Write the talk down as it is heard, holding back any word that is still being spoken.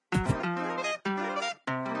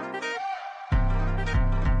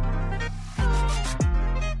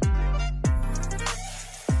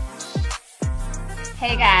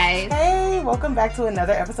Hey guys. Hey, welcome back to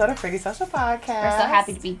another episode of Pretty Social Podcast. We're so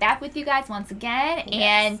happy to be back with you guys once again. Yes.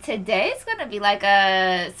 And today's going to be like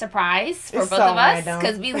a surprise for both of us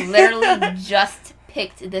because we literally just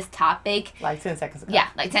picked this topic. Like 10 seconds ago. Yeah,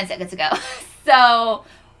 like 10 seconds ago. So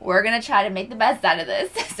we're going to try to make the best out of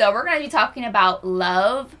this. So we're going to be talking about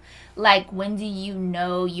love. Like, when do you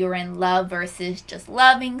know you're in love versus just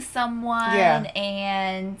loving someone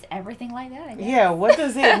and everything like that, I guess. Yeah, what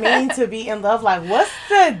does it mean to be in love? Like, what's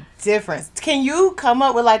the difference? Can you come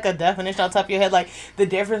up with, like, a definition on top of your head? Like, the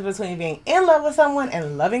difference between being in love with someone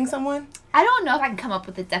and loving someone? I don't know if I can come up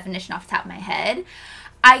with a definition off the top of my head.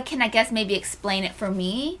 I can, I guess, maybe explain it for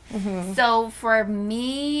me. Mm-hmm. So, for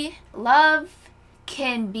me, love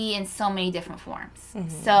can be in so many different forms.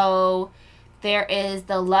 Mm-hmm. So there is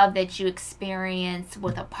the love that you experience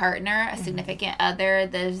with a partner, a significant other.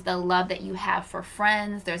 There's the love that you have for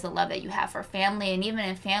friends. There's the love that you have for family. And even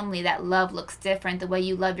in family, that love looks different. The way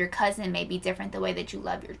you love your cousin may be different the way that you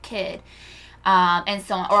love your kid. And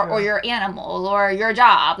so on. Or your animal or your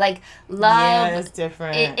job. Like, love, it's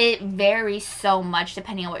different. It varies so much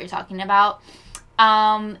depending on what you're talking about.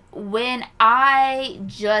 When I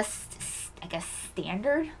just, I guess,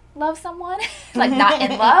 standard love someone, like not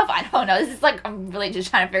in love, I don't know, this is like, I'm really just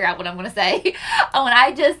trying to figure out what I'm going to say. When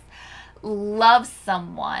I just love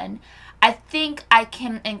someone, I think I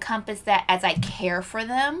can encompass that as I care for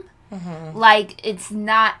them. Mm-hmm. Like, it's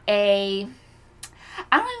not I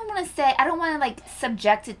don't even want to say, I don't want to like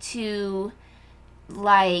subject it to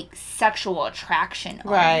like sexual attraction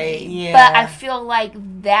only. Right, yeah. But I feel like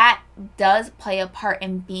that does play a part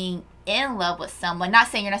in being in love with someone. Not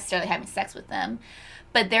saying you're necessarily having sex with them,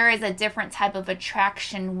 but there is a different type of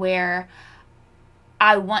attraction where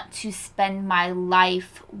I want to spend my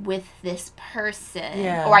life with this person.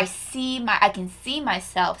 Yeah. Or I can see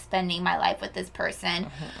myself spending my life with this person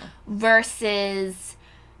versus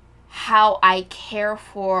how I care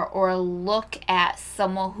for or look at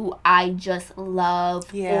someone who I just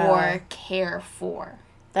love or care for.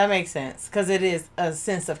 That makes sense, because it is a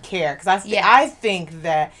sense of care. Because I think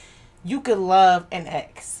that you could love an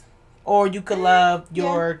ex, or you could love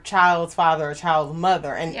your child's father or child's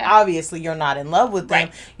mother, and obviously you're not in love with them.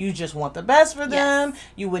 Right. You just want the best for them.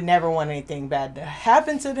 You would never want anything bad to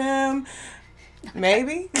happen to them.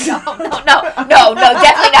 Maybe? No, definitely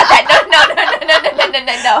not that.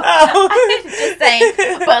 No. I'm just saying.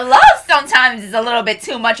 But love sometimes is a little bit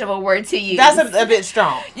too much of a word to use. That's a bit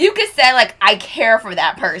strong. You could say, like, I care for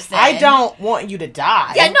that person. I don't want you to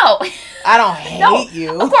die. Yeah, no. I don't hate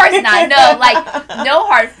you. Of course not. No, like, no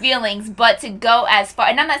hard feelings. But to go as far,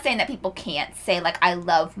 and I'm not saying that people can't say, like, I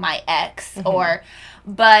love my ex,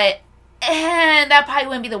 but that probably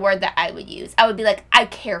wouldn't be the word that I would use. I would be like, I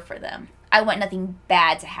care for them. I want nothing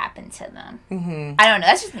bad to happen to them. Mm-hmm. I don't know.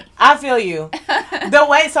 That's just me. I feel you.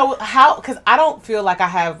 Because I don't feel like I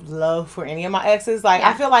have love for any of my exes. Like,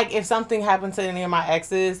 I feel like if something happened to any of my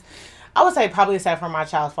exes, I would say probably except for my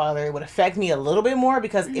child's father, it would affect me a little bit more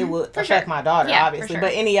because it would affect my daughter, obviously.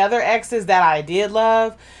 But any other exes that I did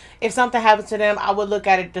love, if something happened to them, I would look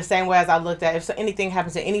at it the same way as I looked at if anything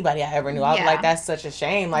happened to anybody I ever knew. I was like, that's such a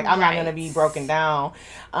shame. Like, I'm not going to be broken down.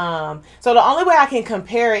 So the only way I can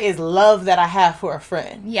compare it is love that I have for a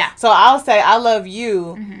friend. Yeah. So I'll say, I love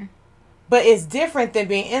you, but it's different than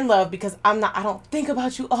being in love because I don't think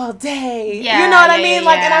about you all day. Yeah, you know what I mean?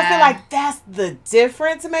 Like, and I feel like that's the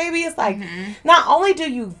difference maybe. It's like, not only do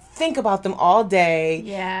you think about them all day,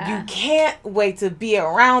 you can't wait to be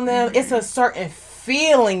around them. It's a certain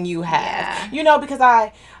feeling you have, you know, because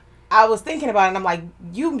I was thinking about it and I'm like,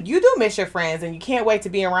 you do miss your friends and you can't wait to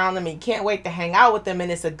be around them and you can't wait to hang out with them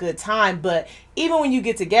and it's a good time. But even when you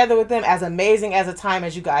get together with them, as amazing as a time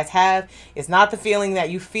as you guys have, it's not the feeling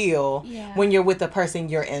that you feel when you're with the person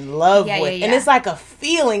you're in love with. And it's like a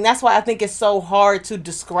feeling. That's why I think it's so hard to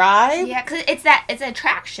describe. Yeah, because it's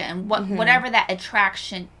attraction. Whatever that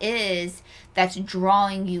attraction is that's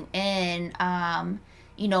drawing you in,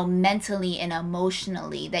 you know, mentally and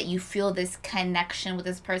emotionally, that you feel this connection with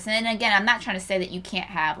this person. And again, I'm not trying to say that you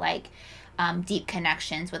can't have like deep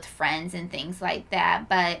connections with friends and things like that,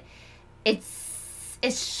 but it's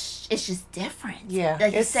just different. Yeah,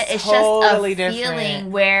 like you said, it's totally just a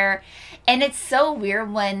feeling where, and it's so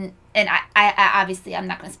weird when, and I obviously I'm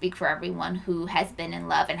not going to speak for everyone who has been in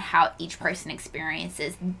love and how each person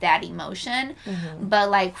experiences that emotion,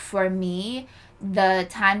 but like for me, the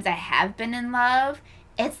times I have been in love,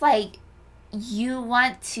 it's like you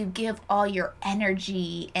want to give all your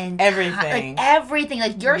energy and everything.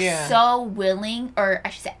 Like you're so willing, or I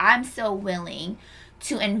should say I'm so willing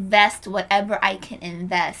to invest whatever I can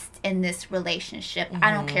invest in this relationship.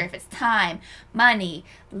 I don't care if it's time, money,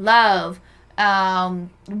 love,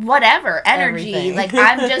 whatever, energy. Everything. Like,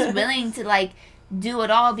 I'm just willing to, like, do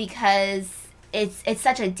it all because it's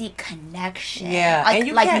such a deep connection. Yeah, like, and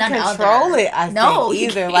you like can't none control other. it, I No, think, you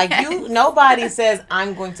either. can't. Like, nobody says,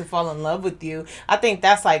 I'm going to fall in love with you. I think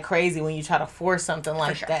that's, like, crazy when you try to force something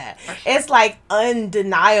like that. For sure. It's, like,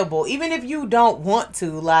 undeniable. Even if you don't want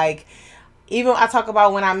to, like... Even I talk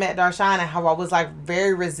about when I met Darshawn and how I was, like,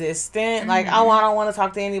 very resistant. Like, oh, I don't want to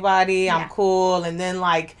talk to anybody. I'm cool. And then,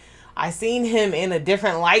 like, I seen him in a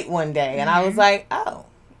different light one day. And I was like, oh,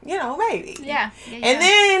 maybe. Yeah. And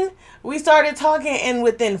then we started talking. And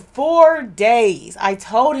within 4 days, I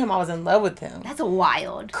told him I was in love with him. That's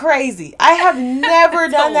wild. Crazy. I have never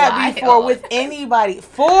done that wild. before with anybody.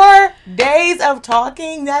 4 days of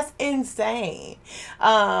talking? That's insane.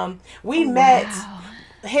 We met...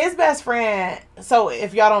 His best friend, so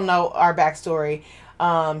if y'all don't know our backstory,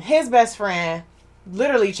 his best friend,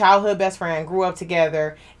 literally childhood best friend, grew up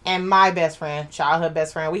together, and my best friend, childhood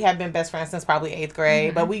best friend, we have been best friends since probably 8th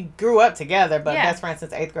grade, but we grew up together, but best friends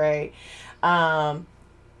since 8th grade.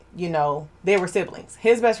 They were siblings.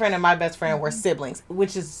 His best friend and my best friend were siblings,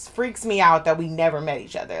 which freaks me out that we never met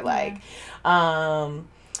each other.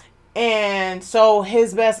 And so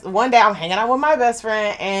one day I'm hanging out with my best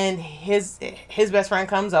friend, and his best friend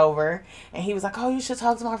comes over, and he was like, oh, you should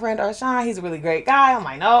talk to my friend Darshawn. He's a really great guy. I'm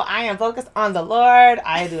like, no, I am focused on the Lord.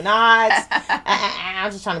 I do not. I'm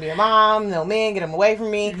just trying to be a mom. No men, get him away from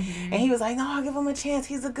me. And he was like, no, I'll give him a chance.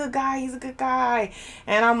 He's a good guy.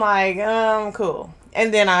 And I'm like, cool.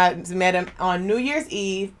 And then I met him on New Year's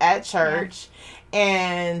Eve at church,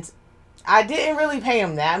 and I didn't really pay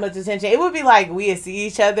him that much attention. It would be like we'd see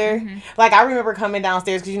each other. Like, I remember coming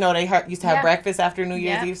downstairs because, they used to have breakfast after New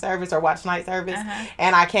Year's Eve service or watch night service.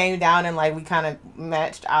 And I came down and, like, we kind of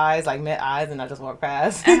met eyes, and I just walked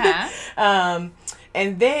past. And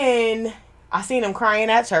then I seen him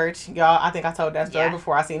crying at church. Y'all, I think I told that story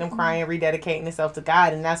before. I seen him crying, rededicating himself to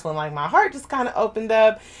God. And that's when, like, my heart just kind of opened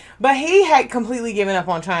up. But he had completely given up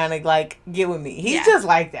on trying to, like, get with me. He's just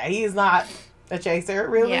like that. He is not... a chaser,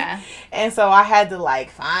 really. Yeah. And so I had to, like,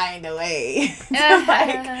 find a way to,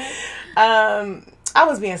 I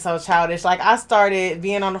was being so childish. Like, I started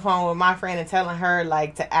being on the phone with my friend and telling her,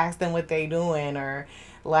 like, to ask them what they doing, or,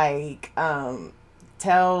 like,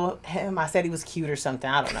 tell him I said he was cute or something.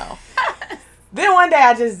 I don't know. Then one day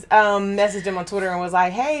I just messaged him on Twitter and was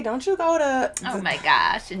like, hey, don't you go to... Oh, my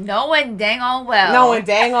gosh. Knowing dang on well. And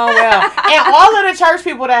all of the church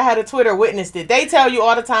people that had a Twitter witnessed it. They tell you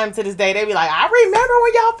all the time to this day. They be like, I remember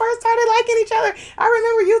when y'all first started liking each other. I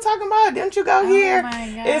remember you talking about, didn't you go here? Oh,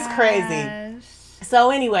 my gosh. It's crazy.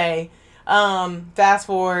 So anyway, fast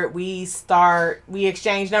forward, we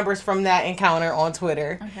exchange numbers from that encounter on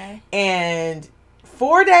Twitter. Okay. And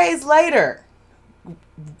 4 days later...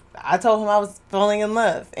 I told him I was falling in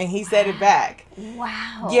love, and he said it back.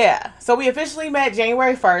 Wow. Yeah. So we officially met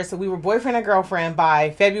January 1st. So we were boyfriend and girlfriend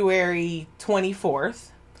by February 24th.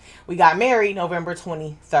 We got married November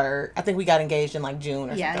 23rd. I think we got engaged in, like, June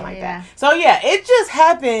or something like that. So, yeah, it just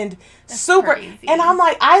happened. That's super crazy. And I'm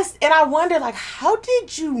like, I wonder, like, how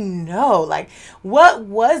did you know? Like, what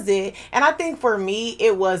was it? And I think for me,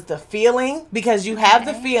 it was the feeling, because you have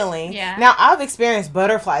the feeling. Yeah. Now, I've experienced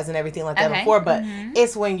butterflies and everything like that before, but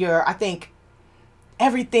it's when I think,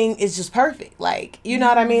 everything is just perfect. Like, you know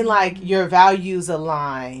what I mean? Like, your values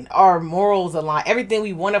align, our morals align, everything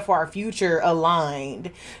we wanted for our future aligned.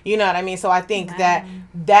 You know what I mean? So I think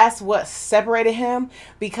that's what separated him,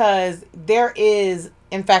 because there is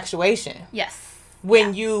infatuation. Yes.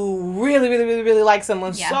 When you really, really, really, really like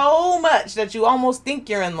someone so much that you almost think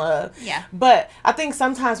you're in love. Yeah. But I think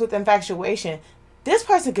sometimes with infatuation, this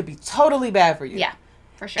person could be totally bad for you. Yeah.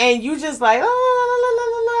 For sure. And you just like,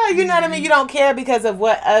 you know what I mean? You don't care because of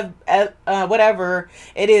whatever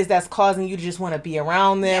it is that's causing you to just want to be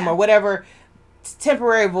around them, or whatever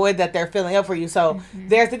temporary void that they're filling up for you. So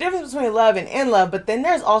there's the difference between love and in love, but then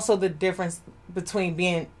there's also the difference between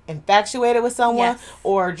being infatuated with someone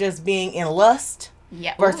or just being in lust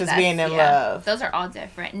versus being in love. Those are all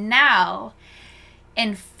different. Now,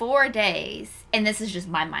 in 4 days, and this is just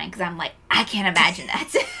my mind, because I'm like, I can't imagine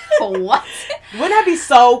that. What? Wouldn't that be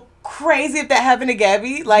so crazy if that happened to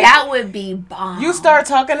Gabby? Like, that would be bomb. You start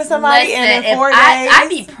talking to somebody, and in 4 days... I'd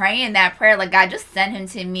be praying that prayer, like, God, just send him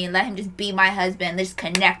to me, let him just be my husband, just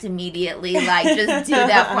connect immediately, like, just do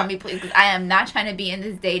that for me, please, because I am not trying to be in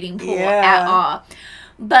this dating pool at all.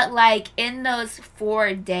 But, like, in those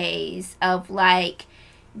 4 days of, like,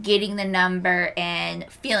 getting the number and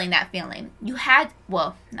feeling that feeling, you had,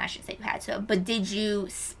 well, I shouldn't say you had to, but did you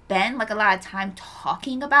spend, like, a lot of time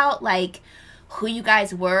talking about, like, who you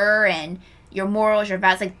guys were and your morals, your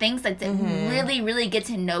values, like things like that really, really get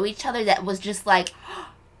to know each other that was just like,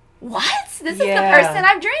 what? This is the person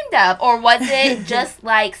I've dreamed of. Or was it just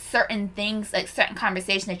like certain things, like certain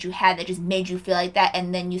conversations that you had that just made you feel like that,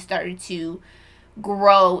 and then you started to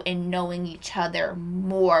grow in knowing each other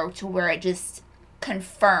more to where it just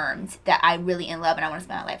confirmed that I really in love and I want to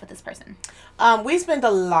spend my life with this person? We spend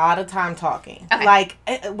a lot of time talking. Okay. Like,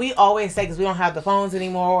 we always say, because we don't have the phones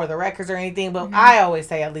anymore or the records or anything, but I always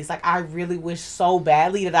say, at least, like, I really wish so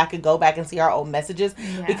badly that I could go back and see our old messages,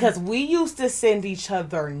 because we used to send each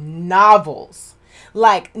other novels.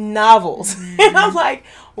 Like, novels. And I'm like,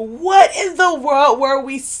 what in the world were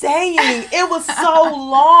we saying? It was so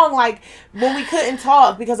long, like, when we couldn't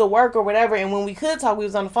talk because of work or whatever, and when we could talk, we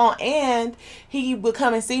was on the phone, and he would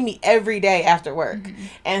come and see me every day after work.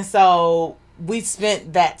 And so we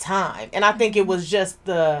spent that time. And I think it was just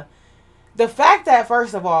the fact that,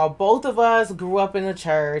 first of all, both of us grew up in the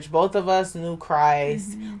church, both of us knew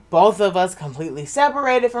Christ, both of us completely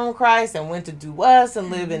separated from Christ and went to do us and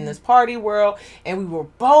live in this party world, and we were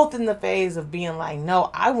both in the phase of being like, no,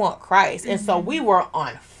 I want Christ. And so we were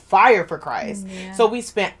on fire for Christ. So we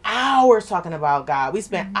spent hours talking about God. We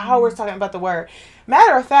spent hours talking about the Word.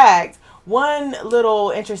 Matter of fact, one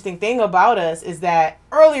little interesting thing about us is that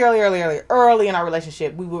early in our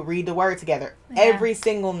relationship, we would read the Word together every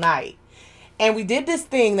single night. And we did this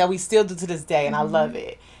thing that we still do to this day, and I love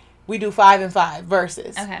it. We do 5 and 5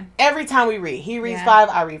 verses. Okay. Every time we read. He reads 5,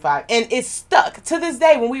 I read 5. And it's stuck to this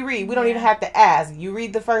day when we read. We don't even have to ask. You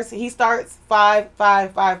read the first, he starts 5,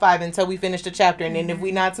 5, 5, 5 until we finish the chapter. And then if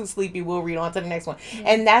we're not too sleepy, we'll read on to the next one.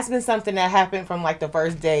 And that's been something that happened from like the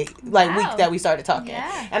first day, like week that we started talking.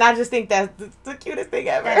 And I just think that's the cutest thing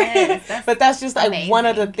ever. But that's just like amazing. One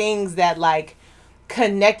of the things that like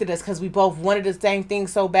connected us, because we both wanted the same thing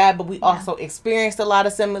so bad, but we also experienced a lot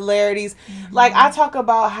of similarities. Like, I talk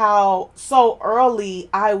about how so early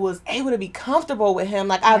I was able to be comfortable with him,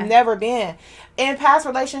 like I've never been. In past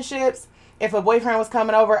relationships, if a boyfriend was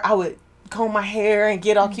coming over, I would comb my hair and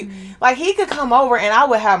get all cute. Like, he could come over and I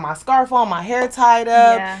would have my scarf on, my hair tied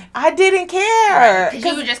up. I didn't care.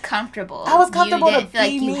 Because you were just comfortable. I was comfortable to be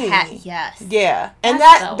like me. And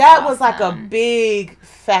that's that was like a big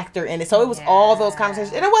factor in it. So it was all those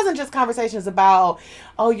conversations. And it wasn't just conversations about,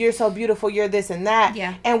 oh, you're so beautiful, you're this and that.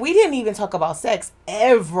 And we didn't even talk about sex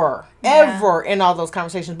ever in all those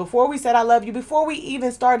conversations. Before we said I love you, before we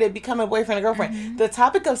even started becoming boyfriend and girlfriend, the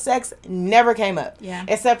topic of sex never came up.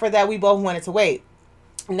 Except for that we both wanted to wait.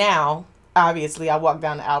 Now, obviously, I walked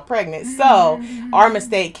down the aisle pregnant. So our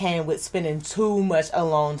mistake came with spending too much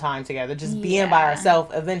alone time together. Just being by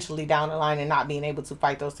ourselves eventually down the line and not being able to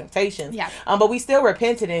fight those temptations. But we still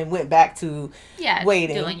repented and went back to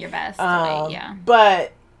waiting. Doing your best to wait,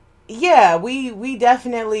 But yeah, we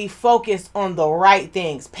definitely focused on the right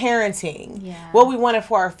things. Parenting, what we wanted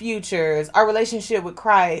for our futures, our relationship with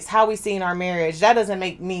Christ, how we seen our marriage. That doesn't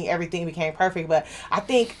make me everything became perfect, but I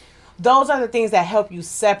think those are the things that help you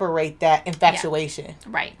separate that infatuation.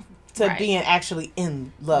 To being actually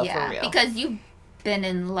in love for real. Because you've been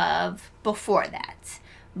in love before that.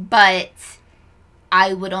 But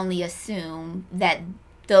I would only assume that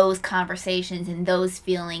those conversations and those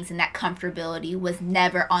feelings and that comfortability was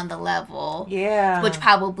never on the level. Which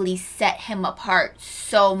probably set him apart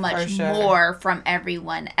so much more from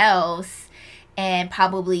everyone else. And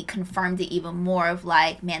probably confirmed it even more of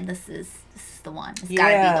like, man, this is the one. It's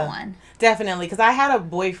gotta be the one. Definitely, because I had a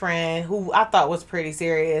boyfriend who I thought was pretty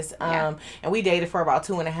serious, and we dated for about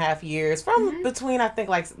 2.5 years, from between I think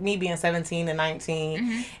like me being 17 and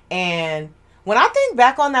 19, and when I think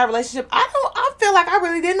back on that relationship, I feel like I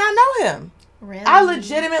really did not know him. Really? I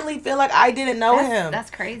legitimately feel like I didn't know him.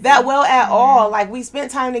 That's crazy. That well at all. Like, we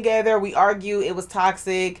spent time together, we argued, it was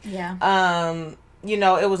toxic. You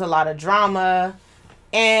know, it was a lot of drama.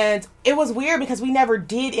 And it was weird because we never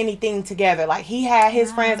did anything together. Like, he had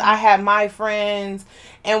his friends, I had my friends,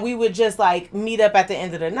 and we would just like meet up at the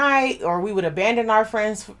end of the night, or we would abandon our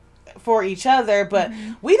friends for each other, but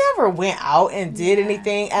we never went out and did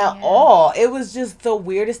anything at all. It was just the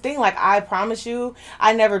weirdest thing. Like, I promise you,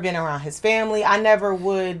 I never been around his family. I never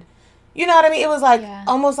would. You know what I mean? It was like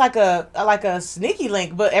almost like a sneaky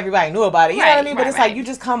link, but everybody knew about it. You know what I mean? But it's like you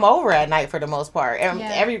just come over at night for the most part. And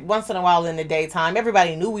every once in a while in the daytime,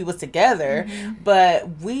 everybody knew we was together, but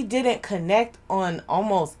we didn't connect on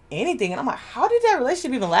almost anything. And I'm like, how did that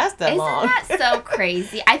relationship even last that long? Isn't that so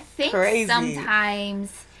crazy? I think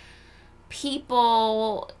sometimes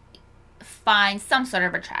people find some sort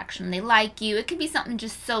of attraction. They like you. It could be something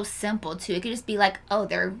just so simple too. It could just be like, oh,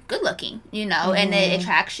 they're good looking, you know, and it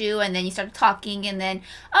attracts you, and then you start talking, and then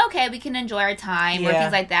okay, we can enjoy our time or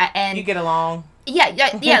things like that, and you get along. yeah,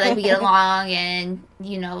 like we get along, and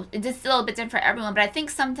it's just a little bit different for everyone. But I think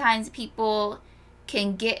sometimes people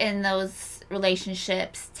can get in those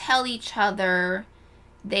relationships, tell each other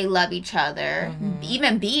they love each other,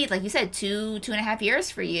 even be, like you said, 2.5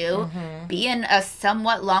 years for you, be in a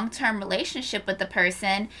somewhat long-term relationship with the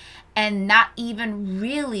person and not even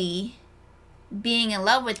really being in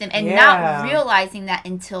love with them, and not realizing that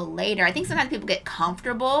until later. I think sometimes people get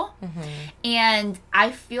comfortable, and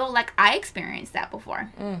I feel like I experienced that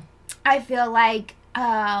before. I feel like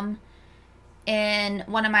in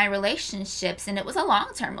one of my relationships, and it was a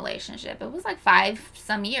long-term relationship, it was like 5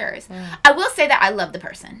 some years. I will say that I loved the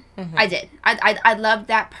person. I did. I loved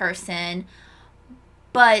that person.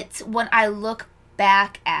 But when I look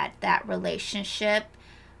back at that relationship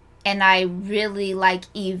and I really like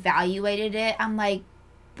evaluated it, I'm like,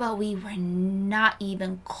 but we were not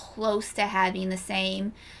even close to having the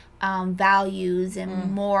same values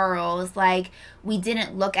and morals. Like, we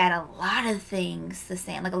didn't look at a lot of things the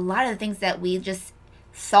same. Like, a lot of the things that we just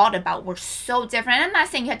thought about were so different. And I'm not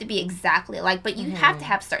saying you have to be exactly alike, but you have to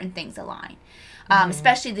have certain things align,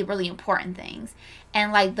 especially the really important things.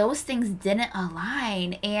 And like, those things didn't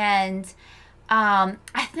align. And I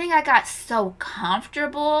think I got so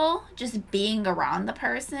comfortable just being around the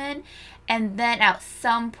person. And then at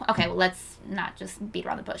some point, okay, well, let's not just beat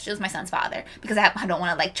around the bush. It was my son's father, because I don't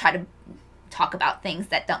want to like try to talk about things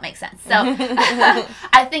that don't make sense. So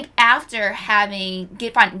I think after finding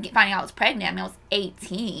out I was pregnant, I mean, I was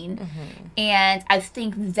 18, and I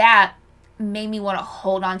think that made me want to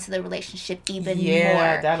hold on to the relationship even more.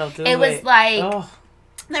 Yeah, that'll do it. It was like,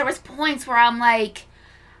 there was points where I'm like,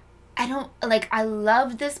 I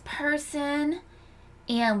love this person,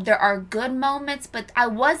 and there are good moments, but I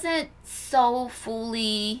wasn't so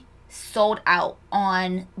fully sold out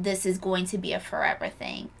on this is going to be a forever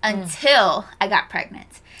thing until I got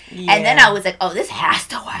pregnant. Yeah. And then I was like, oh, this has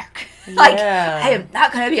to work. Like, I am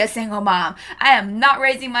not going to be a single mom. I am not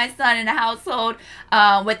raising my son in a household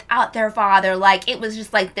without their father. Like, it was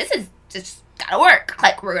just like, this is just gotta work.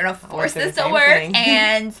 Like, we're going to force this to work,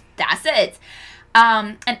 and that's it.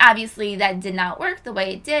 And obviously that did not work the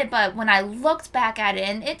way it did, but when I looked back at it,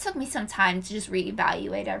 and it took me some time to just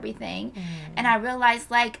reevaluate everything, and I realized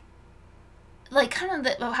like kind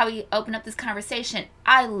of how we opened up this conversation,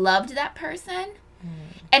 I loved that person,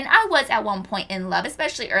 and I was at one point in love,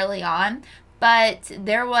 especially early on, but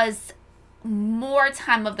there was more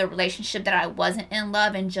time of the relationship that I wasn't in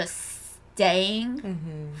love and just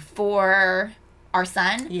staying for our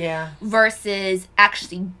son, versus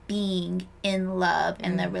actually being in love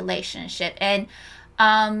in the relationship. And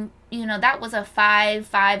that was a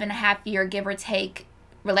 5.5 year give or take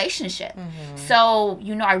relationship. So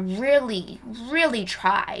I really, really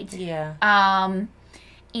tried. And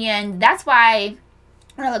that's why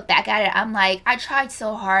when I look back at it, I'm like, I tried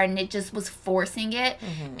so hard, and it just was forcing it.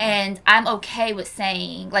 And I'm okay with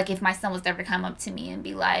saying, like, if my son was ever to come up to me and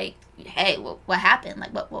be like, hey, what happened?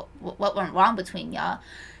 Like, what went wrong between y'all?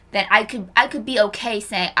 Then I could be okay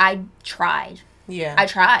saying I tried. I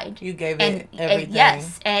tried. You gave it everything.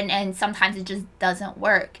 Yes, and sometimes it just doesn't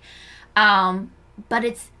work.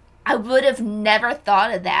 But I would have never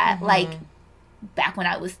thought of that, like, back when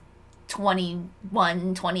I was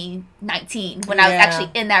 21, 2019, when I was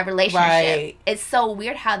actually in that relationship. It's so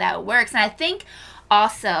weird how that works. And I think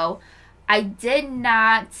also I did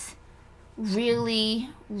not really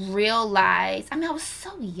realize, I mean, I was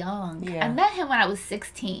so young. I met him when I was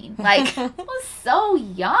 16. Like, I was so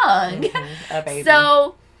young. A baby.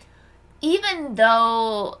 So even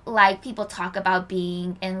though, like, people talk about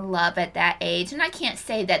being in love at that age, and I can't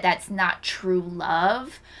say that that's not true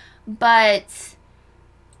love, but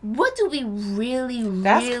what do we really,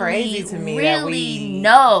 that's crazy to me, really that we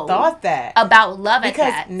know thought that about love at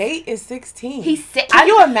because that? Nate is 16. Can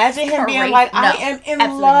you imagine him being like, I am in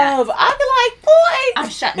love? Not. I'd be like, boy, I'm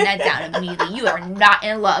shutting that down immediately. You are not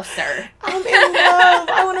in love, sir. I'm in love.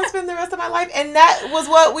 I want to spend the rest of my life. And that was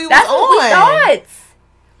what we That's was what we thought.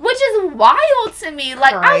 Which is wild to me.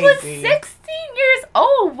 Like, crazy. I was 16 years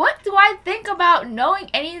old. What do I think about knowing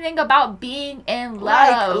anything about being in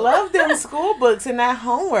love? Like, love them school books and that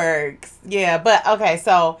homework. Yeah, but okay,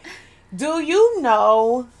 so do you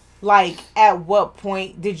know, like, at what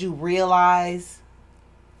point did you realize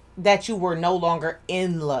that you were no longer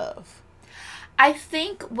in love? I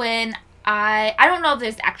think when I don't know if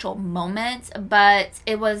there's actual moments, but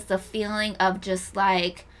it was the feeling of just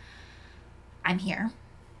like, I'm here.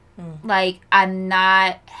 Like, I'm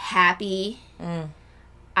not happy.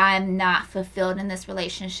 I'm not fulfilled in this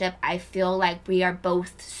relationship. I feel like we are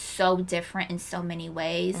both so different in so many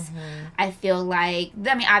ways. I feel like,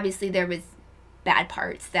 I mean, obviously there was bad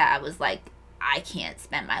parts that I was like, I can't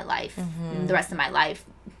spend my life, the rest of my life,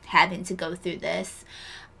 having to go through this.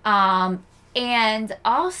 And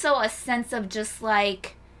also a sense of just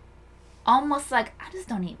like, almost like, I just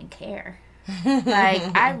don't even care.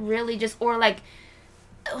 Like, I really just, or like,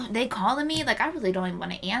 they calling me, like, I really don't even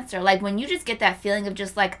want to answer. Like, when you just get that feeling of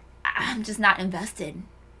just like, I'm just not invested.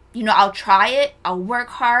 You know, I'll try it. I'll work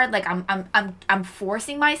hard. Like, I'm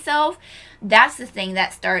forcing myself. That's the thing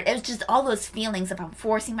that started. It was just all those feelings of I'm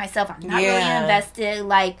forcing myself. I'm not really invested.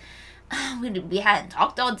 Like, we hadn't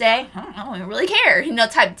talked all day. I don't even really care, you know,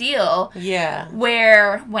 type deal. Yeah.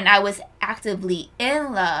 Where when I was actively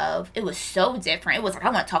in love, it was so different. It was like, I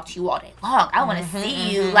want to talk to you all day long. I want to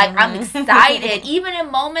see you. Like, I'm excited. Even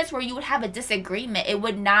in moments where you would have a disagreement, it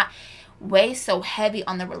would not weigh so heavy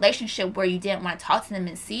on the relationship where you didn't want to talk to them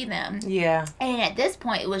and see them. Yeah. And at this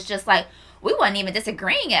point, it was just like, we wasn't even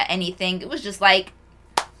disagreeing at anything. It was just like,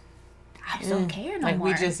 I just don't care no more. Like,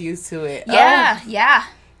 we just used to it. Yeah, yeah.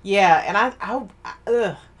 Yeah, and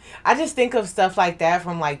I just think of stuff like that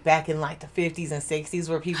from like back in like the 50s and 60s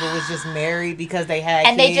where people was just married because they had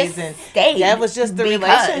and kids they just stayed. That was just the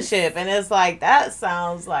relationship. And it's like, that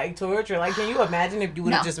sounds like torture. Like, can you imagine if you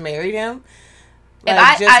would have just married him?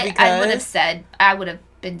 Like, if I would have said, I would have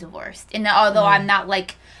been divorced. And although I'm not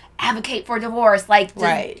like advocate for divorce, like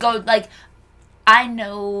go, like, I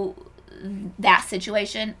know that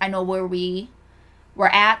situation. I know where we're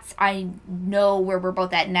at. I know where we're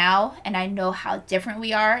both at now, and I know how different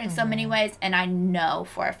we are in so many ways, and I know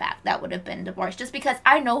for a fact that would have been divorced just because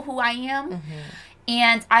I know who I am.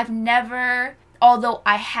 And I've never, although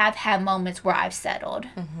I have had moments where I've settled,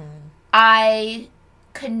 I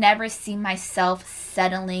could never see myself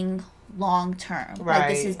settling long term. Like,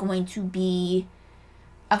 this is going to be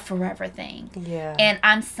a forever thing. Yeah. And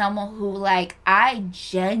I'm someone who, like, I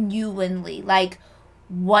genuinely, like,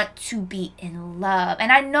 want to be in love.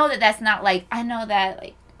 And I know that that's not, like, I know that,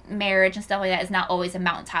 like, marriage and stuff like that is not always a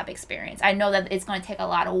mountaintop experience. I know that it's going to take a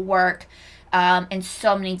lot of work in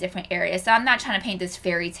so many different areas. So I'm not trying to paint this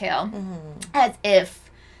fairy tale as if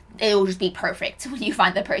it will just be perfect when you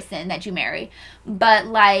find the person that you marry. But,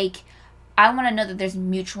 like, I want to know that there's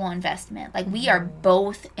mutual investment. Like, we are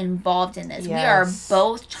both involved in this. Yes. We are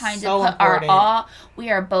both trying to put our all. We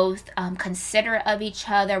are both considerate of each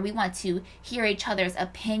other. We want to hear each other's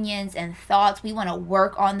opinions and thoughts. We want to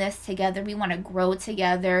work on this together. We want to grow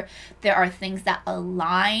together. There are things that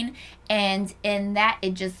align. And in that,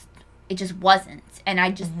 it just wasn't. And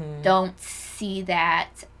I just don't see that.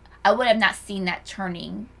 I would have not seen that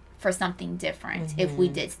turning for something different if we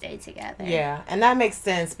did stay together. Yeah, and that makes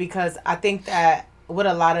sense because I think that what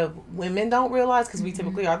a lot of women don't realize, because we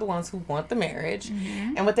typically are the ones who want the marriage,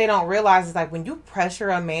 and what they don't realize is, like, when you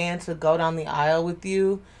pressure a man to go down the aisle with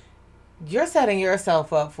you, you're setting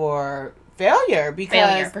yourself up for failure.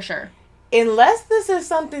 Failure, for sure. Unless this is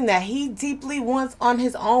something that he deeply wants on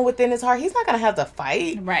his own within his heart, he's not going to have to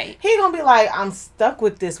fight. Right. He's going to be like, I'm stuck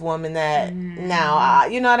with this woman that now,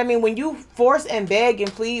 you know what I mean? When you force and beg and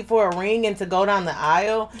plead for a ring and to go down the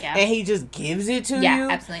aisle and he just gives it to you. Yeah,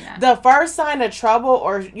 absolutely not. The first sign of trouble,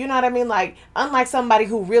 or, you know what I mean? Like, unlike somebody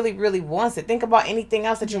who really, really wants it. Think about anything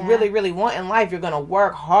else that you really, really want in life. You're going to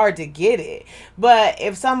work hard to get it. But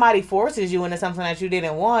if somebody forces you into something that you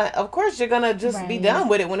didn't want, of course you're going to just be done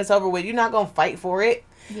with it when it's over with. You're not going to fight for it.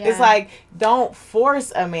 Yeah. It's like, don't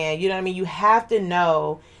force a man. You know what I mean? You have to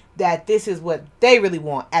know that this is what they really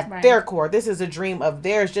want at their core. This is a dream of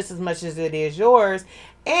theirs just as much as it is yours.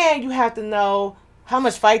 And you have to know how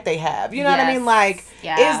much fight they have. You know what I mean? Like,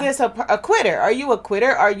 is this a quitter? Are you a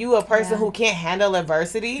quitter? Are you a person who can't handle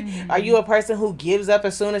adversity? Are you a person who gives up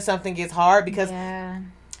as soon as something gets hard? Because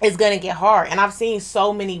it's going to get hard. And I've seen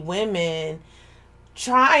so many women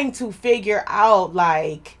trying to figure out,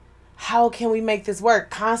 like, how can we make this work?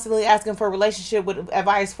 Constantly asking for a relationship with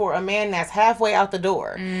advice for a man that's halfway out the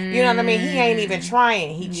door. You know what I mean? He ain't even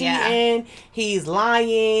trying. He cheating. He's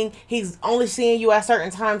lying. He's only seeing you at certain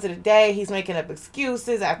times of the day. He's making up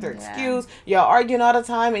excuses after excuse. Y'all arguing all the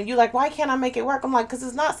time. And you're like, why can't I make it work? I'm like, because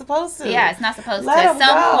it's not supposed to. Yeah, it's not supposed to. At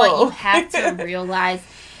some point, you have to realize.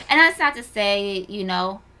 And that's not to say, you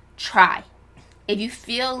know, try. If you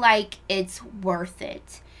feel like it's worth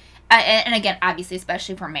it. And again, obviously,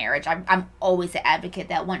 especially for marriage, I'm always an advocate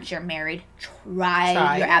that once you're married,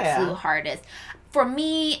 try your absolute hardest. For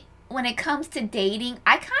me, when it comes to dating,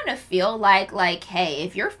 I kind of feel like, hey,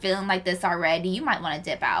 if you're feeling like this already, you might want to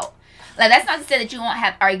dip out. Like, that's not to say that you won't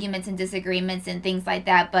have arguments and disagreements and things like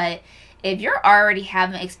that, but if you're already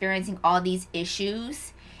experiencing all these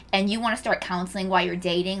issues and you want to start counseling while you're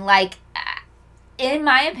dating, like, in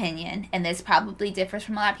my opinion, and this probably differs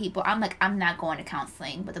from a lot of people, I'm like, I'm not going to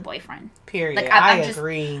counseling with a boyfriend. Period. Like, I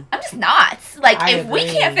agree. I'm just not. Like, if we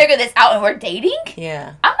can't figure this out and we're dating,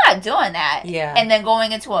 I'm not doing that. Yeah. And then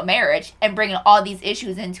going into a marriage and bringing all these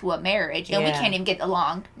issues into a marriage, and we can't even get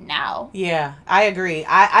along now. Yeah, I agree.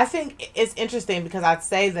 I think it's interesting because I'd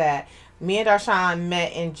say that me and Darshawn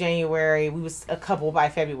met in January. We was a couple by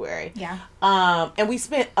February. Yeah. And we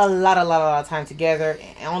spent a lot of time together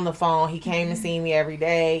on the phone. He came to see me every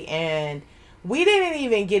day, and we didn't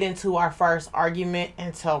even get into our first argument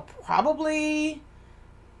until probably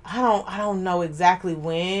I don't know exactly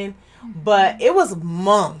when, but it was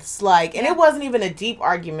months. Like, and it wasn't even a deep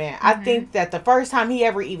argument. I think that the first time he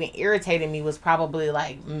ever even irritated me was probably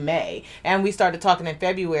like May, and we started talking in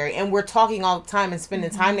February, and we're talking all the time and spending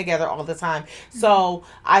time together all the time. So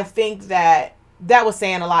I think that was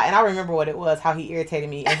saying a lot, and I remember what it was, how he irritated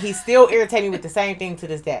me, and he still irritates me with the same thing to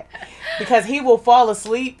this day, because he will fall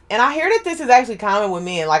asleep, and I hear that this is actually common with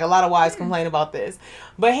men, like a lot of wives complain about this,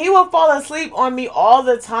 but he will fall asleep on me all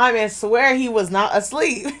the time and swear he was not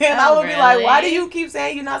asleep, and I would be like, why do you keep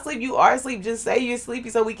saying you're not asleep? You are asleep. Just say you're sleepy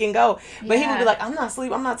so we can go. But he would be like, I'm not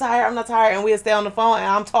asleep, I'm not tired, and we'd stay on the phone, and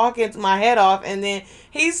I'm talking to my head off, and then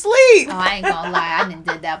he's asleep. Oh, I ain't gonna lie, I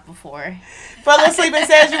did that before. Fell asleep and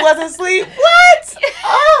says you wasn't asleep. What?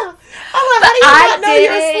 Oh, I'm like, how do you not know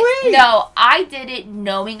you're asleep? No, I did it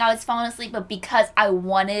knowing I was falling asleep, but because I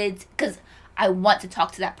want to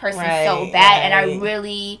talk to that person so bad, and I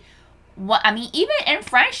really want. I mean, even in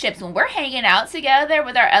friendships, when we're hanging out together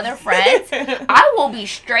with our other friends, I will be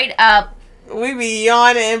straight up. We be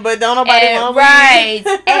yawning, but don't nobody want to right.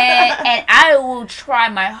 and I will try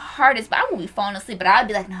my hardest, but I will be falling asleep. But I'll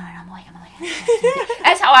be like, no, I'm awake.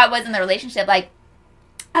 That's how I was in the relationship. Like,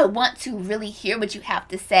 I want to really hear what you have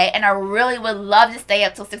to say, and I really would love to stay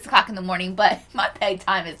up till 6 o'clock in the morning, but my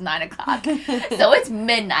bedtime is 9 o'clock. So it's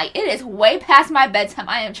midnight. It is way past my bedtime.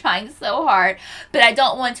 I am trying so hard, but I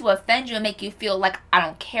don't want to offend you and make you feel like I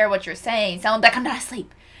don't care what you're saying. So I'm like, I'm not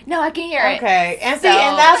asleep. No, I can hear it. Okay. And see,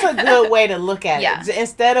 and that's a good way to look at it.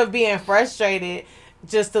 Instead of being frustrated,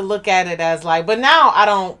 just to look at it as like, but now I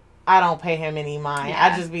don't pay him any mind. Yeah.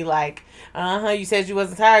 I just be like, you said you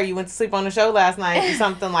wasn't tired. You went to sleep on the show last night or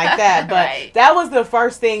something like that. But that was the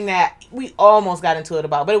first thing that we almost got into it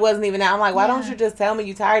about. But it wasn't even that. I'm like, why don't you just tell me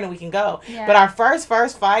you tired and we can go? Yeah. But our first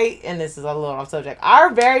fight, and this is a little off subject,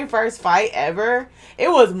 our very first fight ever, it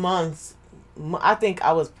was months. I think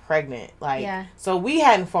I was pregnant. So we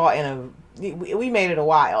hadn't fought we made it a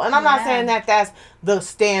while. And I'm not saying that that's the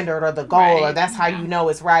standard or the goal or that's how you know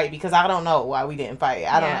it's right, because I don't know why we didn't fight.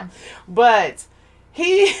 I don't know. But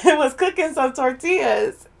he was cooking some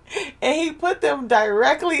tortillas, and he put them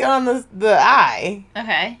directly on the eye.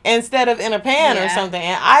 Okay. Instead of in a pan or something.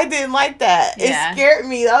 And I didn't like that. It scared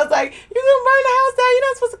me. I was like, you're going to burn the house down. You're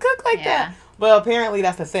not supposed to cook like that. Well, apparently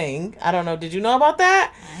that's a thing. I don't know. Did you know about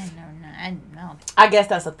that? I don't know. I guess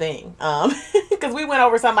that's a thing. Because we went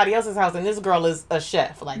over somebody else's house, and this girl is a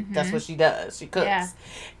chef. Like, that's what she does. She cooks. Yeah.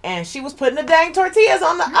 And she was putting the dang tortillas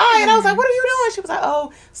on the eye. And I was like, what are you doing? She was like,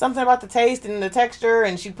 oh, something about the taste and the texture.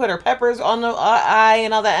 And she put her peppers on the eye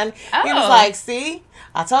and all that. And he was like, see?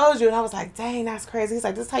 I told you. And I was like, dang, that's crazy. He's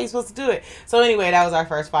like, this is how you're supposed to do it. So anyway, that was our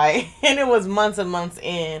first fight. And it was months and months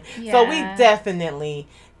in. Yeah. So we definitely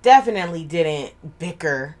didn't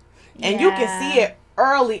bicker. And you can see it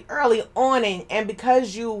early on, and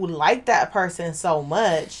because you like that person so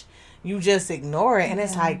much, you just ignore it, and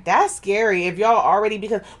it's like, that's scary if y'all already,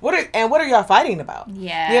 because what are y'all fighting about?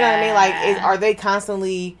 Yeah, you know what I mean? Like, are they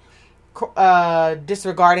constantly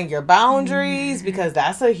disregarding your boundaries? Because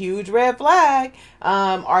that's a huge red flag.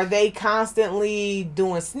 Are they constantly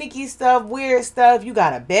doing sneaky stuff, weird stuff? You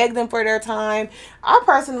gotta beg them for their time. I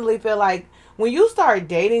personally feel like when you start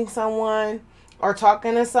dating someone or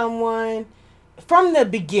talking to someone, from the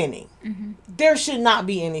beginning, there should not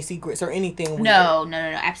be any secrets or anything weird. No,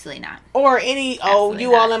 absolutely not. Or any, all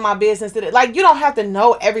in my business. Like, you don't have to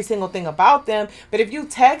know every single thing about them. But if you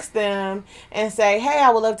text them and say, hey, I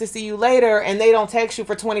would love to see you later, and they don't text you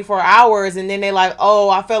for 24 hours, and then they like, oh,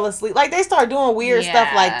 I fell asleep. Like, they start doing weird stuff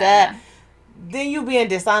like that. Then you being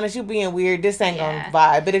dishonest, you being weird, this ain't gonna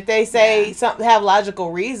vibe. But if they say something, have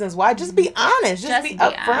logical reasons why, just be honest. Just be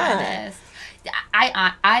upfront.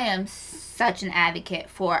 I am such an advocate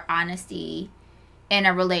for honesty in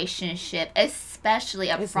a relationship, especially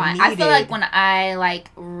up front. I feel like when I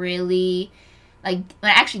really when I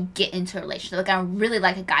actually get into a relationship, like, I really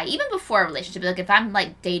like a guy, even before a relationship, like, if I'm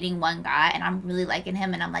like dating one guy and I'm really liking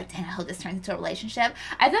him and I'm like, dang, I hope this turns into a relationship,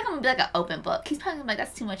 I feel like I'm gonna be like an open book. He's probably gonna be like,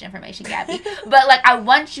 that's too much information, Gabby. But like, I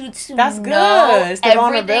want you to know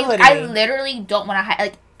everything. I literally don't want to hide,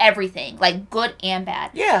 like, everything, like good and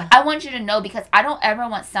bad. Yeah. I want you to know, because I don't ever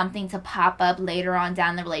want something to pop up later on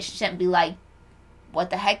down the relationship and be like, what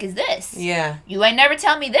the heck is this? Yeah. You ain't never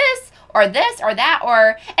tell me this or that, or,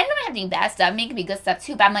 and it don't have to be bad stuff. I mean, it can be good stuff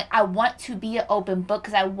too, but I'm like, I want to be an open book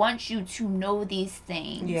because I want you to know these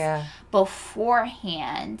things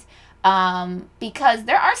beforehand. Because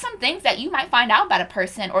there are some things that you might find out about a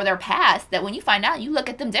person or their past that when you find out, you look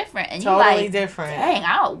at them different and totally you like, different. Dang,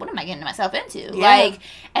 what am I getting myself into? Yeah. Like,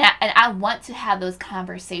 and I want to have those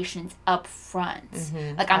conversations up front.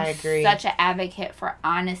 Mm-hmm. Like, I'm such an advocate for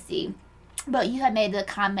honesty. But you had made the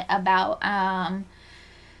comment about, how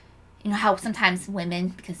sometimes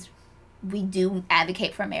women, because we do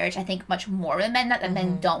advocate for marriage, I think much more than men, not that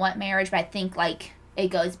men don't want marriage, but I think, like, it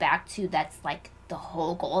goes back to that's, like, the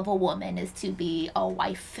whole goal of a woman is to be a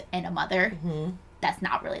wife and a mother. Mm-hmm. That's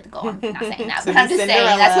not really the goal. I'm not saying that, but I'm just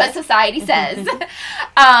saying that's what society says.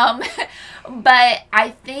 But I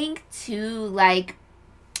think, too, like,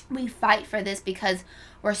 we fight for this because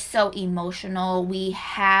we're so emotional. We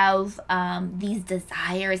have these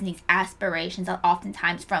desires and these aspirations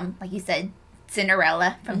oftentimes from, like you said,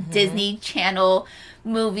 Cinderella, from Disney Channel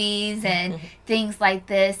movies and things like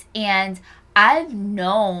this. And I've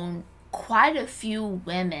known quite a few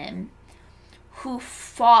women who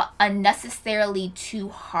fought unnecessarily too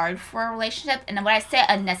hard for a relationship. And when I say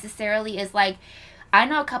unnecessarily is like, I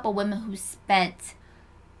know a couple women who spent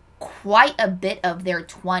quite a bit of their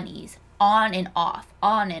 20s on and off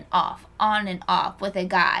with a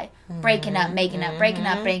guy, breaking up, making up, breaking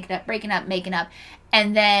up, breaking up, making up,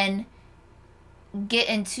 and then get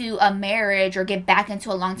into a marriage or get back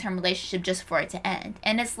into a long-term relationship just for it to end.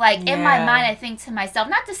 And it's like, in my mind, I think to myself,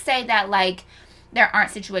 not to say that, like, there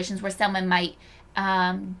aren't situations where someone might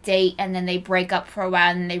date and then they break up for a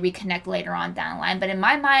while and then they reconnect later on down the line. But in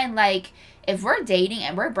my mind, like, if we're dating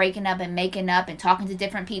and we're breaking up and making up and talking to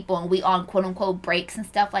different people and we on quote-unquote breaks and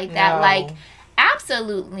stuff like that, like,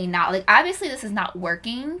 absolutely not. Like, obviously this is not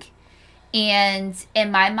working. And in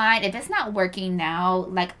my mind, if it's not working now,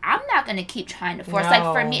 like, I'm not going to keep trying to force. Like,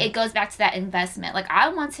 for me, it goes back to that investment. Like, I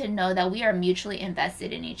want to know that we are mutually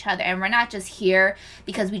invested in each other. And we're not just here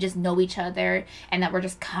because we just know each other and that we're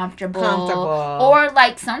just comfortable. Or,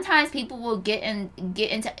 like, sometimes people will get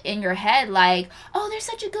into your head, like, oh, they're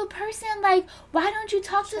such a good person. Like, why don't you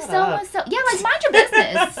talk to so-and-so? Yeah, like, mind your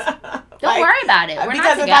business. Don't worry about it. We're not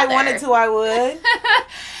together. Because if I wanted to, I would.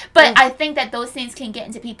 But I think that those things can get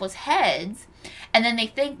into people's heads. And then they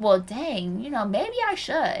think, well, dang, maybe I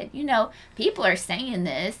should. People are saying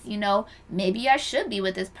this, maybe I should be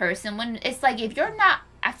with this person. When it's like, if you're not,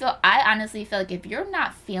 I honestly feel like if you're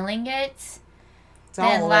not feeling it,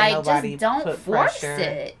 then, like, just don't force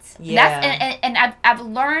it. Yeah. And I've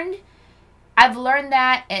learned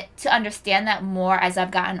that to understand that more as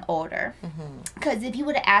I've gotten older. Because if you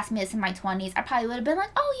would have asked me this in my 20s, I probably would have been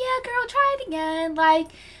like, oh, yeah, girl, try it again. Like,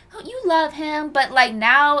 you love him. But, like,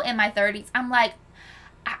 now in my 30s, I'm like,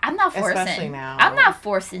 I'm not forcing. Especially now. I'm not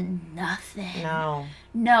forcing nothing.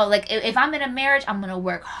 No, like, if I'm in a marriage, I'm going to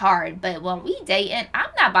work hard. But when we dating, I'm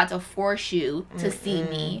not about to force you to see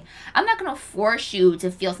me. I'm not going to force you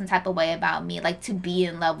to feel some type of way about me, like, to be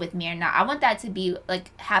in love with me or not. I want that to be,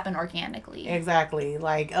 like, happen organically. Exactly.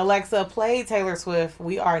 Like, Alexa, play Taylor Swift.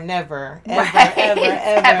 We are never, ever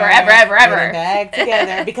getting back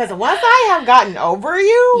together. Because once I have gotten over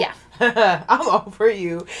you... I'm over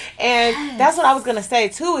you. And that's what I was going to say,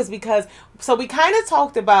 too, is because... So we kind of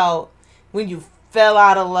talked about when you fell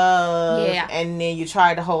out of love and then you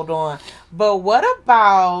tried to hold on. But what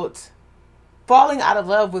about falling out of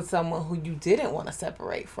love with someone who you didn't want to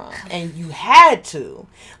separate from and you had to?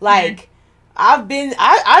 Like, I've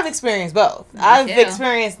experienced both. I've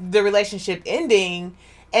experienced the relationship ending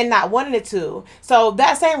and not wanting it to. So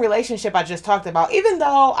that same relationship I just talked about, even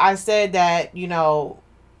though I said that,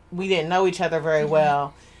 we didn't know each other very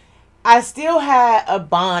well, I still had a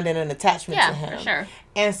bond and an attachment to him. Yeah, for sure.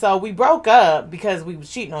 And so we broke up because we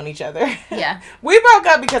was cheating on each other. Yeah. We broke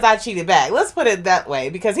up because I cheated back. Let's put it that way.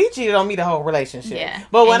 Because he cheated on me the whole relationship. Yeah.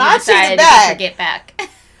 But when I cheated back, get back.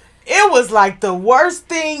 It was like the worst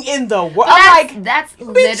thing in the world. That's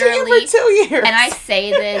literally for 2 years. And I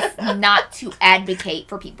say this not to advocate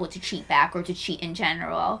for people to cheat back or to cheat in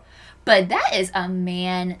general, but that is a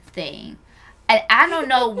man thing. And I don't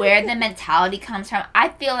know where the mentality comes from. I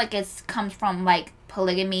feel like it comes from, like,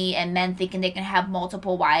 polygamy and men thinking they can have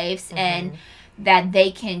multiple wives and that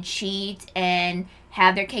they can cheat and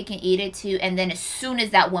have their cake and eat it too. And then as soon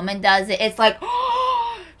as that woman does it, it's like,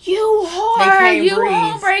 oh, you whore, you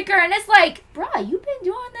homebreaker. And it's like, bruh, you've been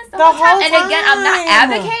doing this the whole time. And again, I'm not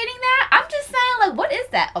advocating that. I'm just saying, like, what is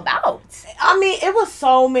that about? I mean, it was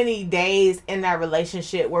so many days in that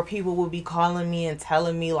relationship where people would be calling me and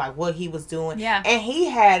telling me like what he was doing. Yeah. And he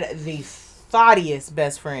had the thoughtiest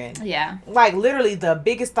best friend. Yeah. Like literally the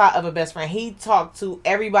biggest thought of a best friend. He talked to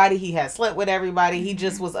everybody. He had slept with everybody. He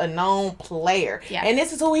just was a known player. Yeah. And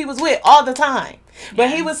this is who he was with all the time. But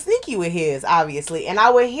he was sneaky with his, obviously. And I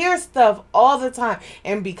would hear stuff all the time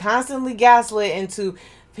and be constantly gaslit into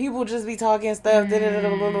people just be talking stuff, just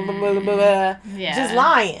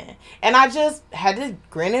lying. And I just had to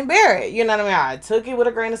grin and bear it. You know what I mean? I took it with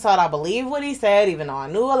a grain of salt. I believed what he said, even though I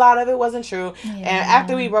knew a lot of it wasn't true. Yeah. And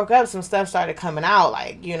after we broke up, some stuff started coming out.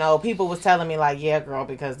 Like, you know, people was telling me like, yeah, girl,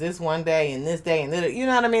 because this one day and this day and this, you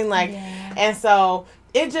know what I mean? Like, and so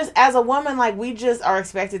it just, as a woman, like, we just are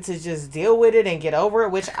expected to just deal with it and get over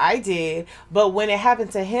it, which I did. But when it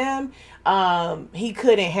happened to him, he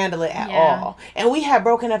couldn't handle it at all. And we had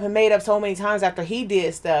broken up and made up so many times after he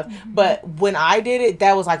did stuff. Mm-hmm. But when I did it,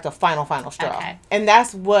 that was like the final straw. Okay. And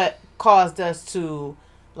that's what caused us to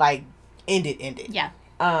like end it. Yeah.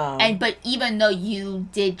 But even though you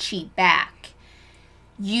did cheat back,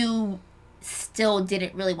 you still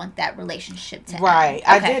didn't really want that relationship to end. Right.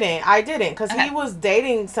 Okay. I didn't because he was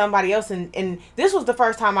dating somebody else, and this was the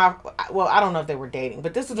first time I don't know if they were dating,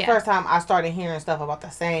 but this was the first time I started hearing stuff about the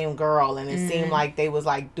same girl, and it seemed like they was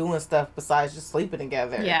like doing stuff besides just sleeping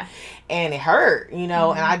together. Yeah. And it hurt, you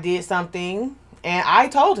know, and I did something. And I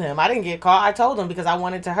told him. I didn't get caught. I told him because I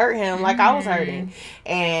wanted to hurt him like I was hurting.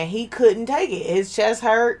 And he couldn't take it. His chest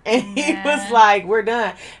hurt. And he was like, we're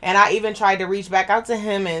done. And I even tried to reach back out to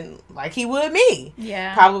him and like he would me.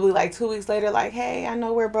 Yeah. Probably like 2 weeks later, like, hey, I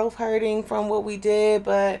know we're both hurting from what we did.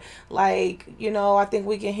 But like, you know, I think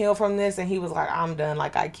we can heal from this. And he was like, I'm done.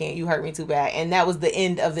 Like, I can't. You hurt me too bad. And that was the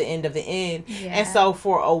end of the end of the end. Yeah. And so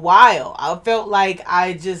for a while, I felt like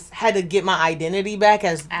I just had to get my identity back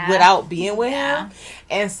without being with him.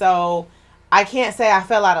 And so I can't say I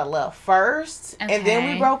fell out of love first and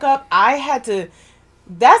then we broke up. I had to.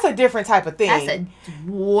 That's a different type of thing. That's a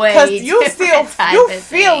way because you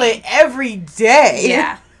feel it every day.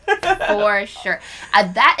 Yeah, for sure.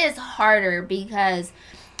 That is harder because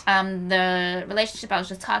the relationship I was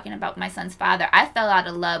just talking about with my son's father, I fell out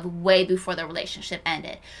of love way before the relationship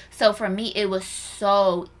ended. So for me, it was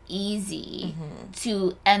so easy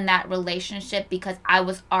to end that relationship because I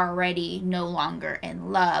was already no longer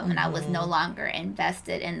in love and I was no longer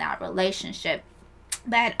invested in that relationship.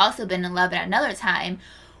 But I had also been in love at another time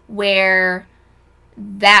where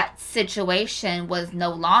that situation was no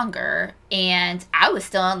longer and I was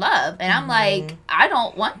still in love. And I'm like, I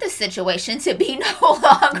don't want this situation to be no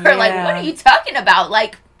longer. Yeah. Like, what are you talking about?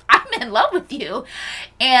 Like, I'm in love with you.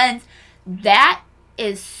 And that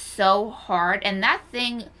is so hard. And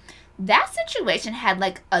that situation had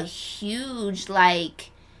like a huge like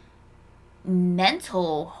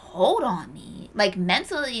mental hold on me, like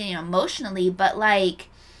mentally and emotionally, but like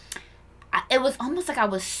it was almost like I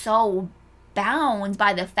was so bound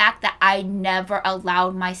by the fact that I never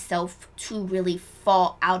allowed myself to really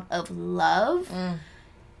fall out of love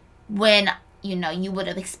when, you know, you would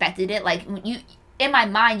have expected it. Like, you, in my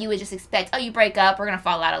mind, you would just expect, oh, you break up, we're going to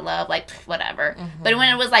fall out of love, like, whatever. But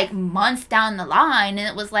when it was, like, months down the line, and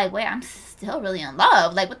it was like, wait, I'm still really in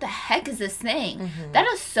love. Like, what the heck is this thing? That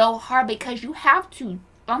is so hard because you have to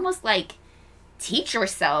almost, like, teach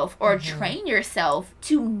yourself or train yourself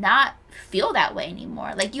to not feel that way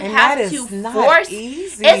anymore. Like, you have to force.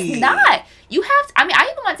 Easy. It's not. You have to, I mean, I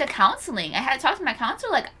even went to counseling. I had to talk to my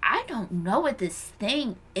counselor, like, I don't know what this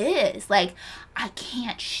thing is. Like, I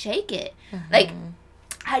can't shake it. Like,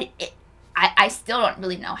 I still don't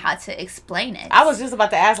really know how to explain it. I was just about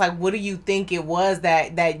to ask, like, what do you think it was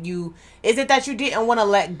that you... Is it that you didn't want to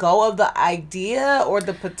let go of the idea or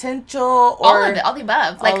the potential? Or all of it, all the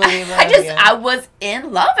above. Like, I was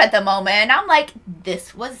in love at the moment. And I'm like,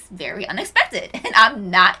 this was very unexpected. And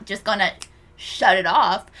I'm not just going to shut it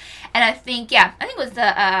off. And I think it was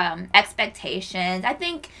the expectations. I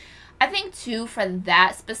think, too, for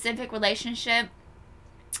that specific relationship...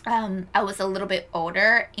 I was a little bit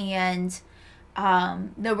older and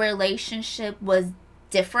the relationship was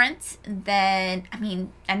different than, I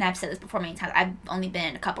mean, and I've said this before many times, I've only been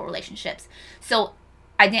in a couple relationships. So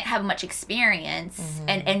I didn't have much experience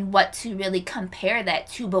and what to really compare that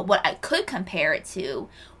to, but what I could compare it to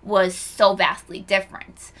was so vastly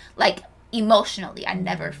different. Like, emotionally, I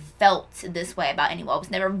never felt this way about anyone. I was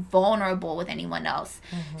never vulnerable with anyone else.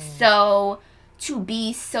 So... to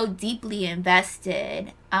be so deeply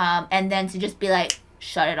invested, and then to just be like,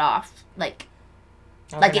 shut it off, like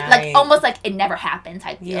almost like it never happened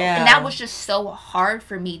type deal. And that was just so hard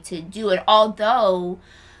for me to do. And although,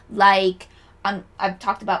 like, I've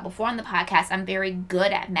talked about before on the podcast, I'm very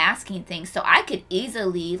good at masking things. So I could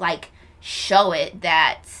easily, like, show it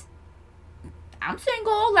that I'm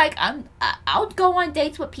single. Like, I'll go on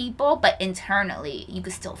dates with people, but internally, you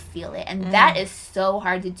can still feel it. And that is so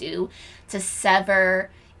hard to do, to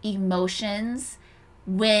sever emotions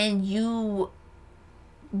when you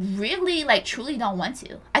really, like, truly don't want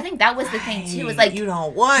to. I think that was the thing too. Is like, you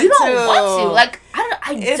don't want to. Like,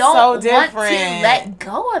 I it's don't so want to let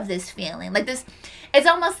go of this feeling. Like, this, it's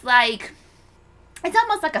almost like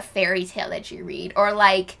a fairy tale that you read, or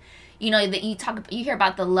like, you know, that you hear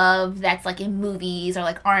about the love that's like in movies or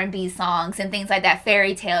like R&B songs and things like that,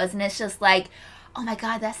 fairy tales, and it's just like, oh my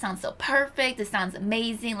God, that sounds so perfect. It sounds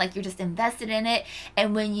amazing. Like, you're just invested in it.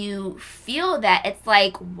 And when you feel that, it's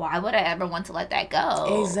like, why would I ever want to let that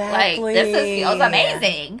go? Exactly. Like, this feels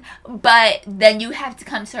amazing. But then you have to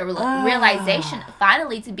come to a realization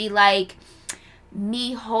finally to be like,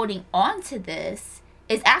 me holding on to this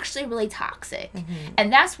is actually really toxic.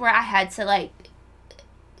 And that's where I had to, like,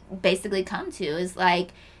 basically come to, is like,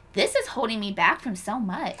 this is holding me back from so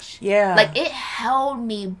much. Yeah. Like, it held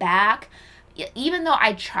me back. Even though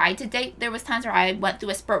I tried to date, there was times where I went through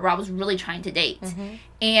a spurt where I was really trying to date.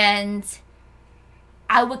 And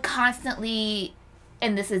I would constantly,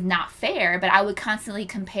 and this is not fair, but I would constantly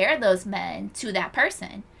compare those men to that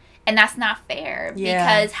person. And that's not fair. Yeah.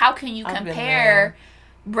 Because how can you compare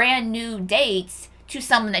brand new dates to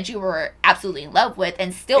someone that you were absolutely in love with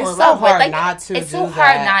and still in love with? Like, it's so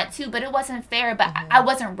hard not to, but it wasn't fair. But I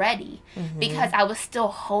wasn't ready because I was still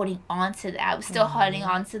holding on to that. I was still holding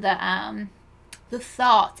on to the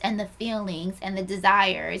thoughts and the feelings and the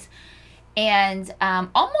desires, and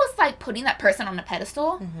almost like putting that person on a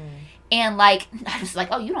pedestal. And like, I was like,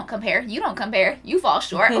 oh, you don't compare, you fall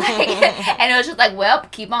short. Like, and it was just like, well,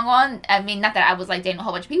 keep on going. I mean, not that I was like dating a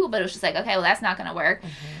whole bunch of people, but it was just like, okay, well, that's not gonna work.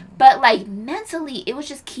 But like, mentally, it was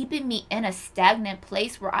just keeping me in a stagnant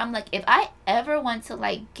place where I'm like, if I ever want to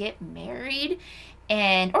like get married,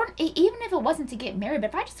 or even if it wasn't to get married,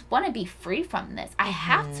 but if I just want to be free from this, I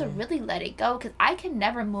have to really let it go, because I can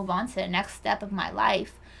never move on to the next step of my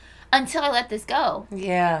life until I let this go.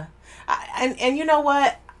 Yeah. And you know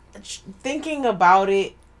what? Thinking about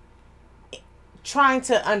it, trying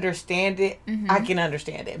to understand it, I can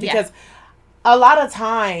understand it. Because a lot of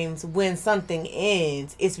times when something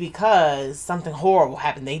ends, it's because something horrible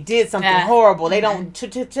happened. They did something horrible. They don't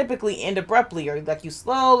typically end abruptly, or like you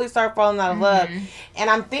slowly start falling out of love. And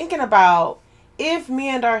I'm thinking about, if me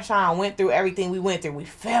and Darshawn went through everything we went through, we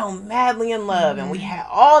fell madly in love and we had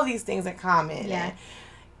all these things in common. And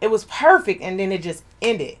it was perfect, and then it just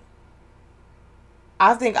ended.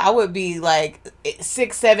 I think I would be like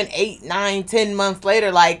 6, 7, 8, 9, 10 months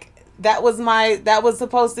later, like, that was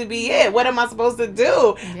supposed to be it. What am I supposed to do?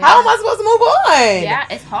 Yeah. How am I supposed to move on? Yeah,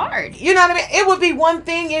 it's hard. You know what I mean? It would be one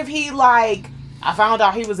thing if he, like, I found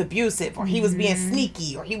out he was abusive, or he was being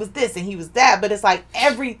sneaky, or he was this and he was that. But it's like,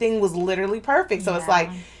 everything was literally perfect. So it's like,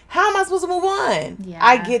 how am I supposed to move on? Yeah.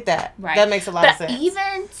 I get that. Right. That makes a lot of sense.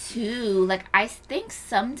 Even too, like, I think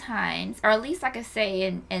sometimes, or at least like I say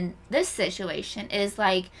in this situation, is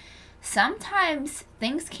like, sometimes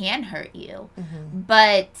things can hurt you.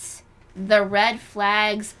 But the red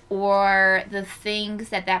flags or the things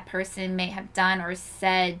that person may have done or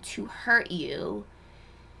said to hurt you,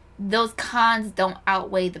 those cons don't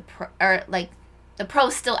outweigh the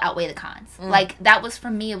pros still outweigh the cons. Like, that was,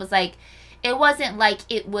 for me, it was like, it wasn't like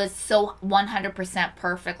it was so 100%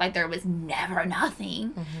 perfect, like there was never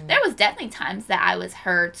nothing. There was definitely times that I was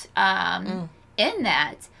hurt in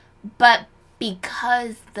that, but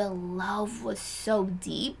because the love was so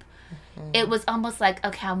deep, it was almost like,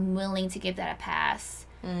 okay, I'm willing to give that a pass,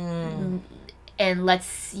 and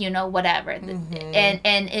let's, whatever.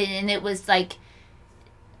 And it was like,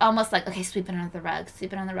 almost like, okay, sweep it under the rug.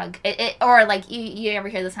 Or like, you ever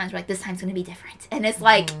hear those times where like, this time's going to be different. And it's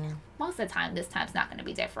like, most of the time, this time's not going to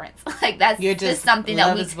be different. Like, that's just something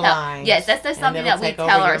that we tell. Yes, that's just something that we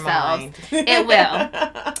tell ourselves. It will.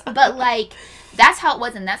 But like, that's how it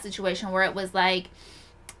was in that situation, where it was like,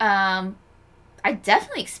 I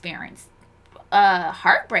definitely experienced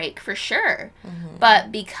heartbreak for sure.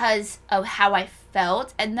 But because of how I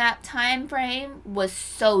felt in that time frame was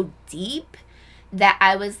so deep, that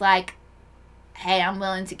I was like, hey, I'm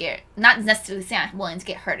willing to get, not necessarily saying I'm willing to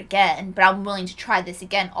get hurt again, but I'm willing to try this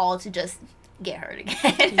again, all to just get hurt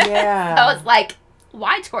again. Yeah. So I was like,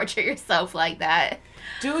 why torture yourself like that?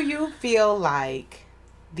 Do you feel like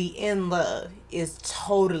the in love is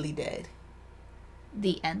totally dead?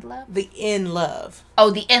 The end love? The in love. Oh,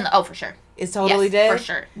 the in, oh, for sure. It's totally dead? For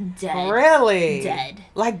sure. Dead. Really? Dead.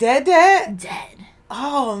 Like dead? Dead.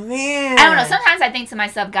 Oh, man. I don't know. Sometimes I think to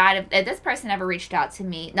myself, God, if this person ever reached out to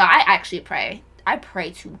me. No, I actually pray. I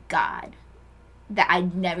pray to God that I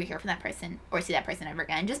never hear from that person or see that person ever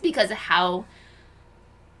again. Just because of how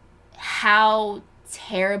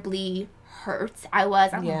terribly hurt I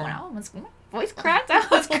was. I'm like, wow, my voice cracked. I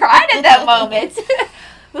was crying at that moment.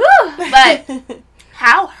 But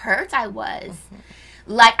how hurt I was.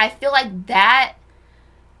 Like, I feel like that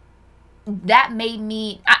made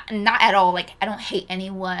me, not at all, like, I don't hate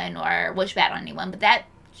anyone or wish bad on anyone, but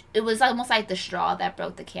it was almost like the straw that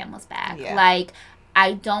broke the camel's back. Yeah. Like,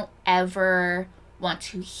 I don't ever want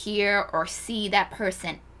to hear or see that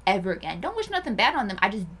person ever again. Don't wish nothing bad on them. I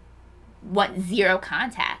just want zero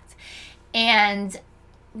contact. And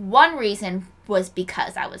one reason was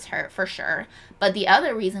because I was hurt, for sure. But the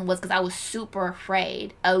other reason was because I was super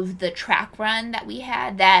afraid of the track run that we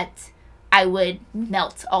had, that I would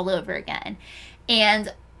melt all over again.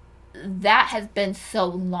 And that has been so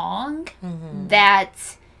long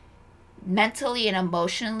that mentally and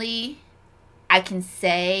emotionally, I can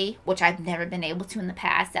say, which I've never been able to in the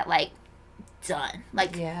past, that, like, done.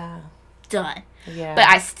 Like, done. Yeah. But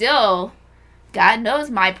I still, God knows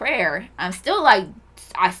my prayer, I'm still like,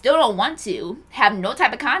 I still don't want to have no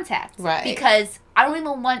type of contact. Right. Because I don't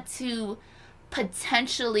even want to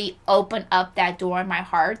potentially open up that door in my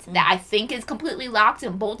heart that I think is completely locked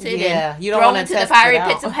and bolted and thrown into the fiery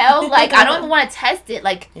pits of hell. Like, I don't even want to test it.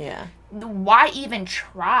 Like, why even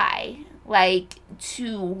try? Like,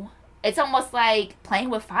 it's almost like playing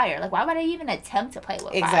with fire. Like, why would I even attempt to play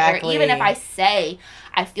with fire? Even if I say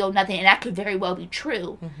I feel nothing, and that could very well be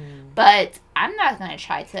true. But I'm not going to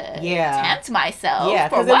try to tempt myself. Yeah,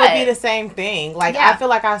 because it would be the same thing. Like, I feel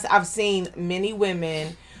like I've seen many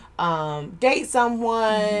women date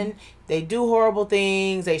someone, they do horrible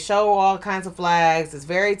things, they show all kinds of flags, it's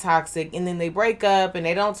very toxic, and then they break up and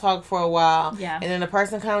they don't talk for a while, and then the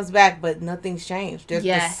person comes back, but nothing's changed. They're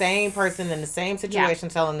the same person in the same situation,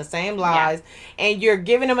 telling the same lies, and you're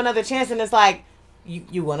giving them another chance, and it's like,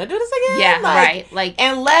 you want to do this again? Yeah, right. Like,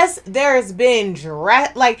 unless there's been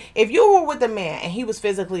like, if you were with a man and he was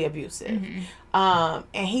physically abusive,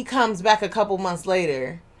 and he comes back a couple months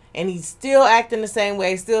later and he's still acting the same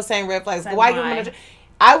way, still saying red flags, why give him another?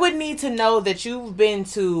 I would need to know that you've been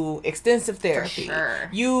to extensive therapy. For sure.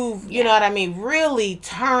 You know what I mean, really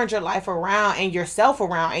turned your life around and yourself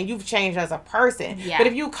around, and you've changed as a person. Yeah. But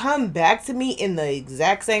if you come back to me in the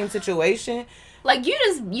exact same situation, like,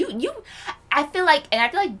 I feel like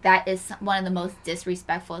that is one of the most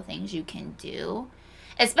disrespectful things you can do.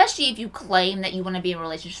 Especially if you claim that you want to be in a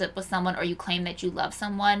relationship with someone, or you claim that you love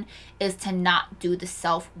someone, is to not do the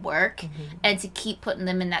self-work and to keep putting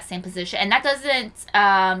them in that same position. And that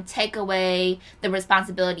doesn't take away the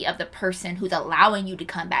responsibility of the person who's allowing you to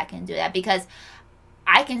come back and do that. Because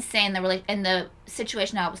I can say in the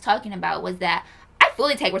situation I was talking about was that I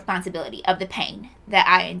fully take responsibility of the pain that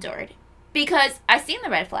I endured. Because I seen the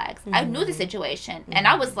red flags. I knew the situation. And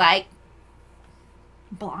I was like,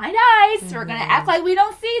 blind eyes, we're gonna act like we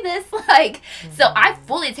don't see this. Like, so I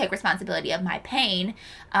fully take responsibility of my pain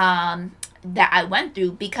that I went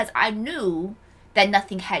through, because I knew that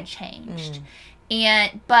nothing had changed.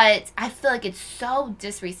 But I feel like it's so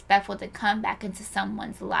disrespectful to come back into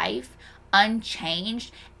someone's life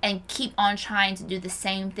unchanged and keep on trying to do the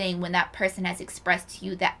same thing when that person has expressed to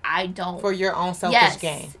you that I don't. For your own selfish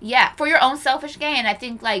gain. Yeah, for your own selfish gain. I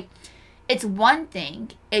think, like, it's one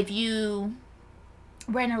thing if you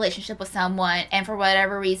were in a relationship with someone and for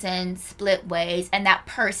whatever reason split ways, and that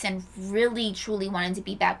person really truly wanted to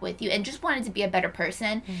be back with you and just wanted to be a better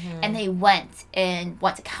person, and they went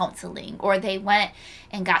to counseling, or they went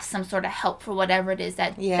and got some sort of help for whatever it is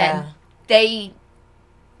that they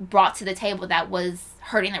brought to the table that was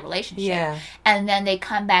hurting the relationship, and then they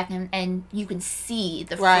come back and you can see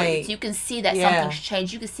the fruits. You can see that something's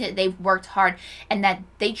changed. You can see that they've worked hard and that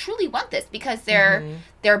they truly want this because they're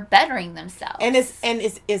bettering themselves. And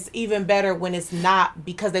it's even better when it's not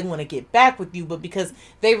because they want to get back with you, but because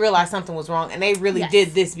they realized something was wrong and they really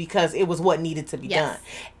did this because it was what needed to be done.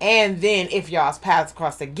 And then if y'all's paths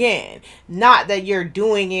cross again, not that you're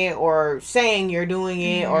doing it or saying you're doing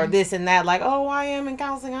it or this and that, like, oh, I am in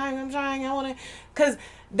counseling, I'm trying, I want to. Because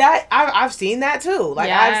that I've seen that too. Like,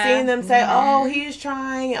 I've seen them say, oh, he's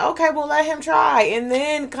trying. Okay, well, let him try and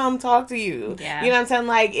then come talk to you. Yeah. You know what I'm saying?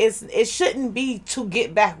 Like, it shouldn't be to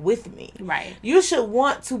get back with me. Right. You should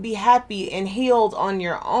want to be happy and healed on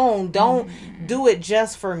your own. Don't do it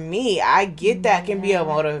just for me. I get that can be a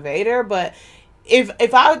motivator, but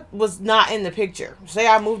if I was not in the picture, say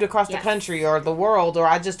I moved across the Yes. country or the world, or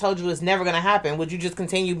I just told you it's never going to happen, would you just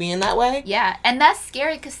continue being that way? Yeah, and that's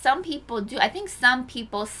scary because some people do. I think some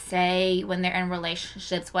people say when they're in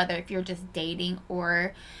relationships, whether if you're just dating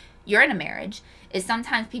or you're in a marriage, is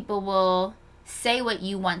sometimes people will say what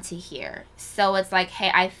you want to hear. So it's like,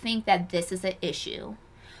 hey, I think that this is an issue,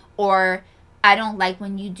 or I don't like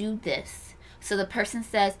when you do this. So the person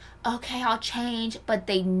says, okay, I'll change, but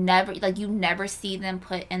they never, like, you never see them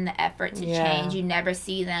put in the effort to change. You never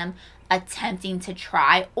see them attempting to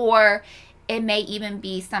try. Or it may even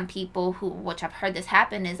be some people who, which I've heard this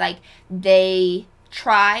happen, is like they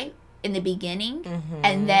try in the beginning,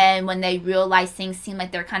 and then when they realize things seem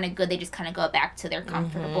like they're kind of good, they just kind of go back to their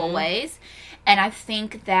comfortable ways. And I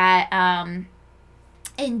think that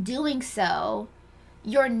in doing so,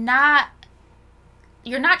 you're not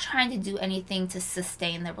trying to do anything to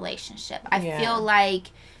sustain the relationship. I feel like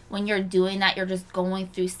when you're doing that, you're just going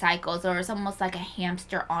through cycles, or it's almost like a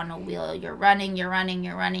hamster on a wheel. You're running,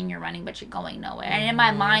 but you're going nowhere. And in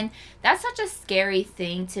my mind, that's such a scary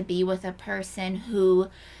thing, to be with a person who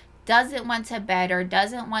doesn't want to better,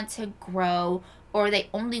 doesn't want to grow, or they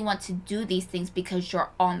only want to do these things because you're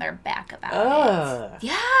on their back about it.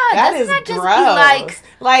 Yeah, that is that just gross.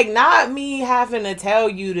 Be like not me having to tell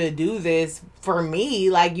you to do this for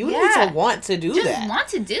me. Like, you need to want to do that. Just want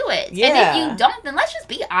to do it. Yeah. And if you don't, then let's just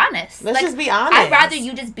be honest. Let's just be honest. I'd rather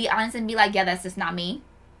you just be honest and be like, yeah, that's just not me.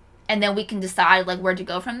 And then we can decide, like, where to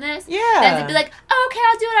go from this. Yeah. Than to be like, oh, okay,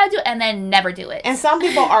 I'll do it, and then never do it. And some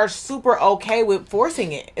people are super okay with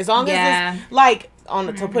forcing it. As long as it's, like,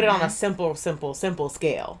 to put it on a simple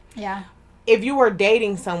scale. Yeah. If you were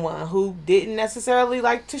dating someone who didn't necessarily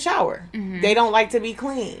like to shower, they don't like to be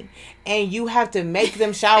clean, and you have to make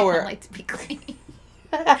them shower. They don't like to be clean.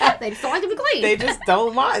 They just don't like to be clean. They just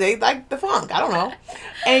don't mind. They like the funk. I don't know.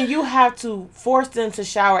 And you have to force them to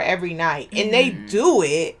shower every night, and they do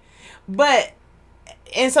it,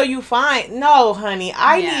 and so you find, no, honey,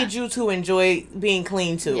 I need you to enjoy being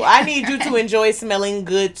clean too. Yeah. I need you to enjoy smelling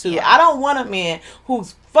good too. Yeah. I don't want a man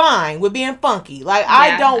who's fine with being funky. Like,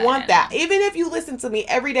 I don't want that. Even if you listen to me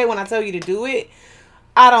every day when I tell you to do it,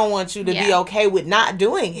 I don't want you to be okay with not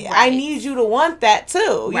doing it. Right. I need you to want that too.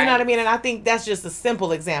 You know what I mean? And I think that's just a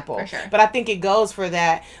simple example. For sure. But I think it goes for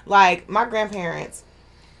that. Like, my grandparents,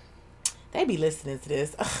 they be listening to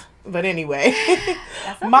this. But anyway, okay.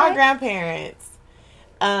 My grandparents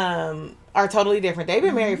are totally different. They've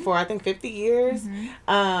been married for, I think, 50 years.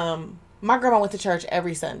 My grandma went to church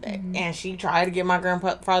every Sunday, and she tried to get my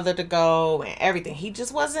grandfather to go and everything. He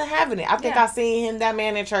just wasn't having it. I think I seen that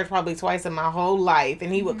man in church probably twice in my whole life,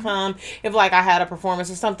 and he would come if, like, I had a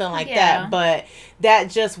performance or something like that, but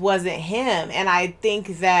that just wasn't him. And I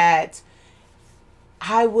think that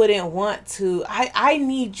I wouldn't want to. I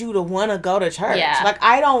need you to want to go to church. Yeah. Like,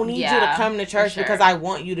 I don't need you to come to church because I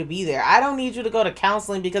want you to be there. I don't need you to go to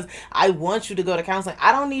counseling because I want you to go to counseling.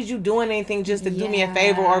 I don't need you doing anything just to do me a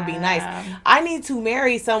favor or be nice. I need to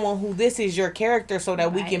marry someone who this is your character so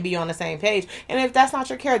that we can be on the same page. And if that's not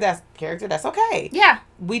your character, that's okay. Yeah.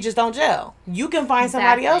 We just don't gel. You can find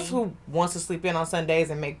somebody else who wants to sleep in on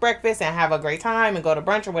Sundays and make breakfast and have a great time and go to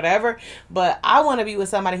brunch or whatever. But I want to be with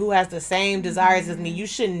somebody who has the same desires as me. You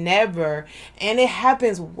should never, and it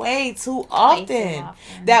happens way too often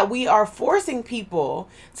that we are forcing people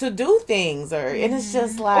to do things, and it's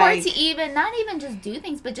just like, or to even not even just do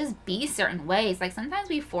things, but just be certain ways. Like, sometimes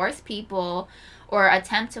we force people or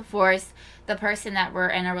attempt to force the person that we're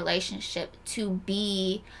in a relationship to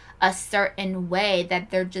be a certain way that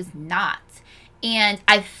they're just not. And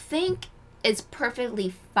I think it's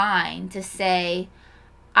perfectly fine to say,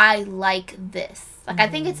 I like this. Like, I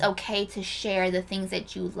think it's okay to share the things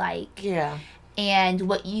that you like. Yeah. And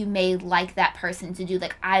what you may like that person to do.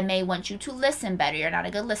 Like, I may want you to listen better. You're not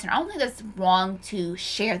a good listener. I don't think that's wrong to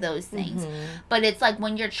share those things. But it's like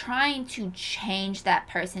when you're trying to change that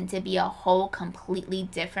person to be a whole completely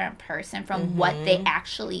different person from what they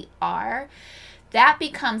actually are, that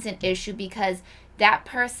becomes an issue, because that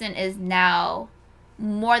person is now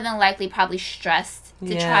more than likely probably stressed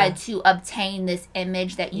to try to obtain this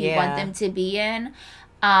image that you want them to be in.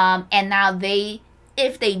 And now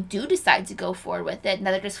if they do decide to go forward with it, now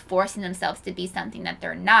they're just forcing themselves to be something that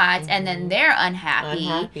they're not, and then they're unhappy.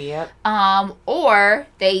 Or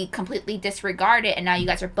they completely disregard it, and now you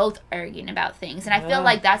guys are both arguing about things. And I feel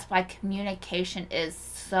like that's why communication is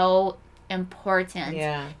so important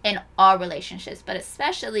in all relationships, but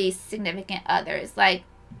especially significant others. Like,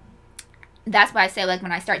 that's why I say, like,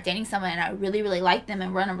 when I start dating someone and I really, really like them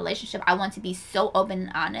and we're in a relationship, I want to be so open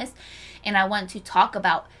and honest, and I want to talk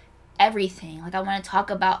about everything. Like, I want to talk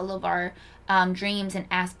about all of our dreams and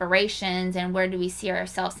aspirations, and where do we see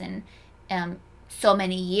ourselves in so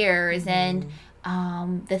many years, and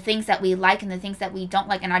the things that we like and the things that we don't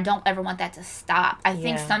like. And I don't ever want that to stop. I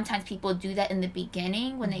think sometimes people do that in the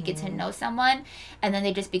beginning when they get to know someone, and then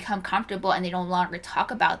they just become comfortable and they no longer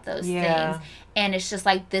talk about those things. And it's just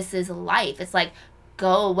like, this is life. It's like,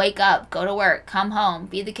 go, wake up, go to work, come home,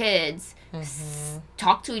 feed the kids,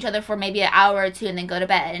 talk to each other for maybe an hour or two, and then go to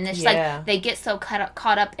bed. And it's like, they get so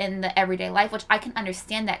caught up in the everyday life, which I can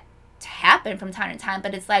understand that to happen from time to time.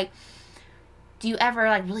 But it's like, do you ever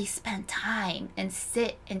like really spend time and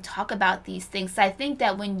sit and talk about these things? So I think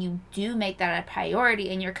that when you do make that a priority,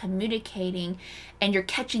 and you're communicating and you're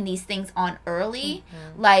catching these things on early,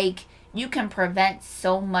 like, you can prevent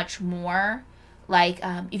so much more. Like,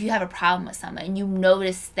 if you have a problem with someone and you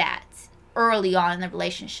notice that early on in the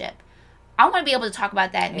relationship, I want to be able to talk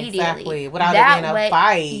about that immediately. Exactly. Without it being a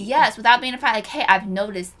fight. Yes, without being a fight. Like, hey, I've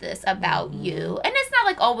noticed this about you. And it's not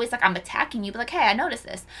like always like I'm attacking you, but like, hey, I noticed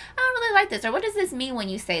this. I don't really like this. Or what does this mean when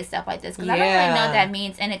you say stuff like this? Because I don't really know what that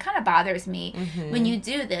means. And it kind of bothers me when you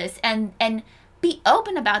do this. And be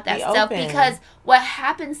open about that stuff. Because what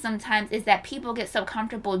happens sometimes is that people get so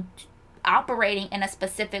comfortable operating in a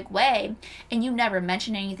specific way, and you never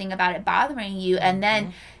mention anything about it bothering you. And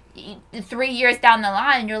then 3 years down the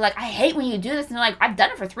line, you're like, I hate when you do this. And they're like, I've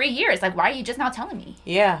done it for 3 years. Like, why are you just not telling me?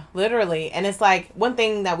 Yeah, literally. And it's like, one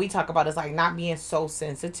thing that we talk about is like not being so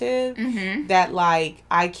sensitive that like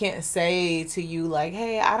I can't say to you like,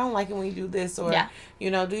 hey, I don't like it when you do this, or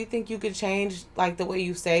you know, do you think you could change like the way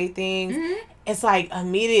you say things? It's like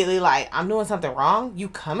immediately like, I'm doing something wrong, you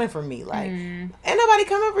coming for me. Like, ain't nobody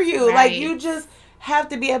coming for you. Like, you just have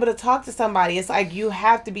to be able to talk to somebody. It's like, you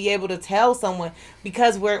have to be able to tell someone,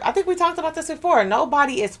 because I think we talked about this before,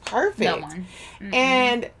 nobody is perfect. No one.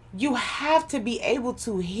 And you have to be able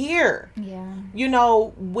to hear, you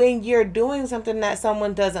know, when you're doing something that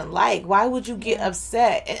someone doesn't like. Why would you get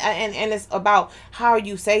upset? And it's about how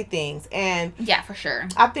you say things. And for sure,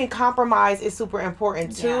 I think compromise is super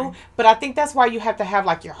important too. But I think that's why you have to have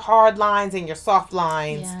like your hard lines and your soft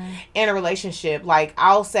lines in a relationship. Like,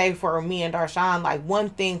 I'll say for me and Darshan, like, one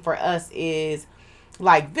thing for us is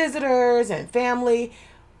like visitors and family.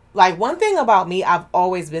 Like, one thing about me, I've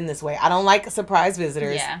always been this way. I don't like surprise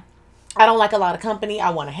visitors. I don't like a lot of company. I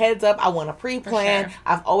want a heads up. I want a pre-plan. Sure.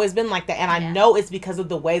 I've always been like that. And I know it's because of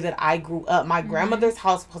the way that I grew up. My grandmother's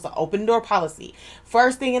house was an open door policy.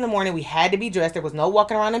 First thing in the morning, we had to be dressed. There was no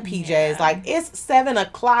walking around in PJs. Like, it's 7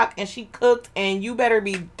 o'clock and she cooked, and you better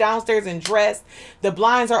be downstairs and dressed. The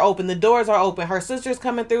blinds are open. The doors are open. Her sister's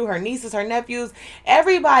coming through. Her nieces, her nephews,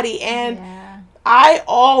 everybody. And I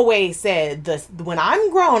always said this: when I'm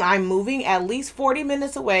grown, I'm moving at least 40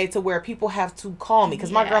 minutes away to where people have to call me,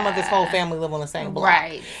 because my grandmother's whole family live on the same block.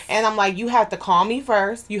 Right. And I'm like, you have to call me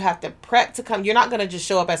first. You have to prep to come. You're not going to just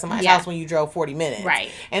show up at somebody's house when you drove 40 minutes. Right.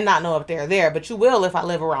 And not know if they're there. But you will if I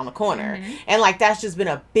live around the corner. And like, that's just been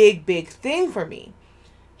a big, big thing for me.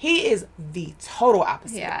 He is the total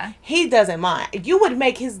opposite. Yeah. He doesn't mind. You would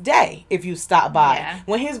make his day if you stopped by. Yeah.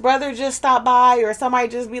 When his brother just stopped by, or somebody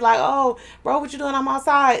just be like, oh, bro, what you doing? I'm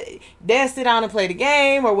outside. They'll sit down and play the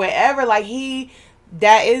game or whatever. Like,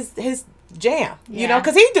 that is his jam, you know,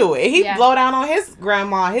 because he do it. He blow down on his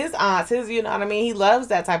grandma, his aunts, you know what I mean? He loves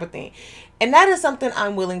that type of thing. And that is something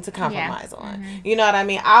I'm willing to compromise on. You know what I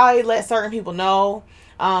mean? I let certain people know.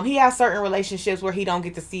 He has certain relationships where he don't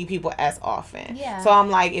get to see people as often. Yeah. So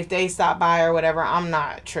I'm like, if they stop by or whatever, I'm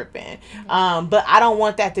not tripping. But I don't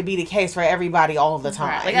want that to be the case for everybody all the time.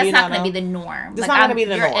 Right. Like, that's not going to be the norm. It's not going to be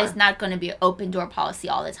the norm. It's not going to be an open door policy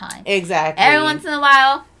all the time. Exactly. Every once in a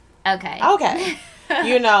while, okay.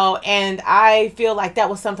 You know, and I feel like that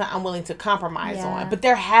was something I'm willing to compromise on. But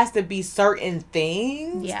there has to be certain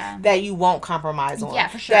things that you won't compromise on. Yeah,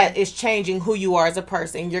 for sure. That is changing who you are as a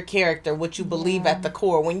person, your character, what you believe at the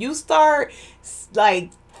core. When you start,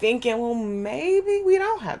 like, thinking, well, maybe we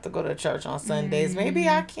don't have to go to church on Sundays. Maybe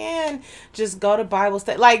I can just go to Bible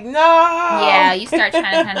study. Like, no. Yeah, you start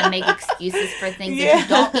trying to kind of make excuses for things that you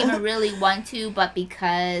don't even really want to, but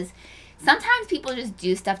because... Sometimes people just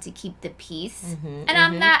do stuff to keep the peace. And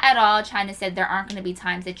I'm not at all trying to say there aren't going to be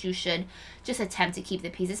times that you should just attempt to keep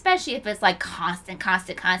the peace, especially if it's like constant.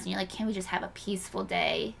 You're like, can we just have a peaceful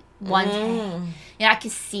day one day? You know, I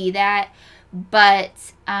can see that.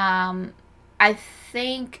 But I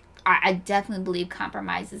think I definitely believe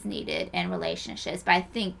compromise is needed in relationships. But I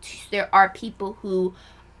think there are people who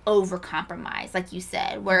over compromise, like you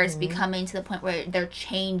said, where it's becoming to the point where they're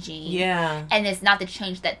changing. Yeah. And it's not the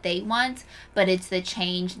change that they want, but it's the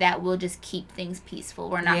change that will just keep things peaceful.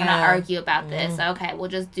 We're not going to argue about this. Okay, we'll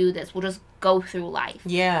just do this. We'll just go through life.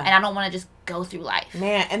 Yeah. And I don't want to just go through life.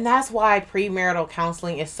 Man, and that's why premarital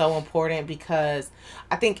counseling is so important, because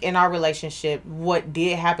I think in our relationship, what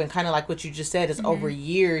did happen, kind of like what you just said, is over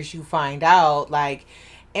years you find out, like,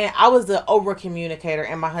 and I was the over communicator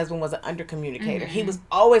and my husband was an under communicator. He was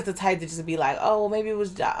always the type to just be like, oh, well, maybe it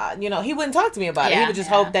was, he wouldn't talk to me about it. He would just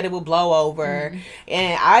hope that it would blow over.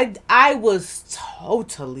 And I was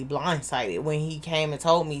totally blindsided when he came and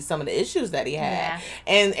told me some of the issues that he had.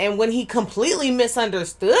 And when he completely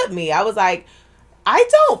misunderstood me, I was like, I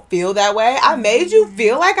don't feel that way. I made you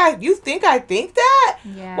feel like you think I think that?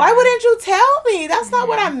 Yeah. Why wouldn't you tell me? That's not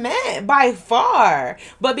what I meant by far.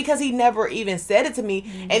 But because he never even said it to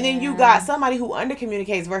me. And then you got somebody who under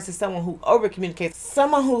communicates versus someone who over communicates.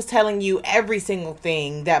 Someone who's telling you every single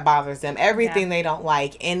thing that bothers them, everything they don't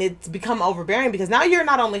like. And it's become overbearing, because now you're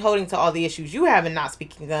not only holding to all the issues you have and not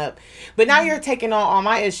speaking up, but now you're taking on all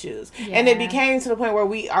my issues. Yeah. And it became to the point where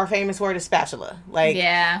we are famous for the spatula. Like,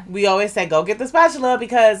 we always say, go get the spatula,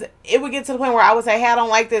 because it would get to the point where I would say, hey, I don't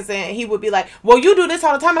like this, and he would be like, well, you do this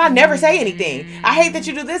all the time and I never say anything. I hate that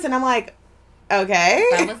you do this. And I'm like, okay,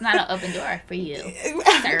 that was not an open door for you,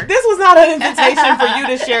 sir. This was not an invitation for you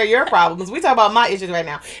to share your problems. We talk about my issues right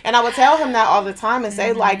now. And I would tell him that all the time and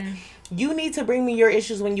say, like, you need to bring me your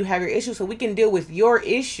issues when you have your issues, so we can deal with your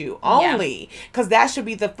issue only. Because that should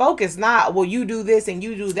be the focus, not, well, you do this and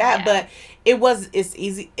you do that. But it's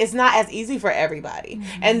easy. It's not as easy for everybody.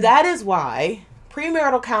 And that is why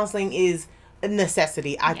premarital counseling is a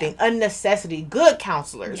necessity, I think. A necessity. Good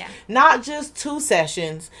counselors. Not just 2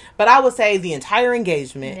 sessions, but I would say the entire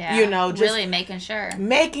engagement. Just really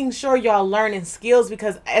making sure y'all learning skills,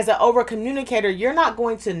 because as an over communicator, you're not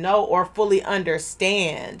going to know or fully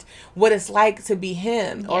understand what it's like to be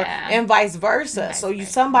him, and vice versa.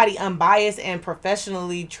 Somebody unbiased and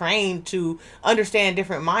professionally trained to understand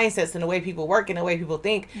different mindsets and the way people work and the way people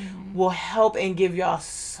think will help and give y'all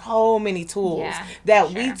so many tools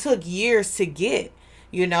that we took years to get,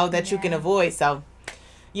 that you can avoid. So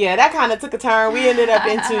that kind of took a turn. We ended up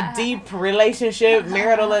into deep relationship,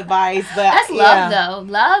 marital advice. But that's love,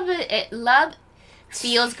 though. Love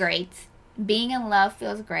feels great. Being in love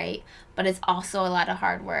feels great, but it's also a lot of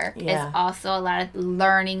hard work. It's also a lot of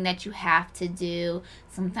learning that you have to do.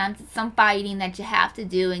 Sometimes it's some fighting that you have to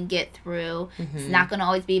do and get through. It's not going to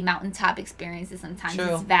always be mountaintop experiences. Sometimes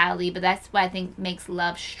it's valley, but that's what I think makes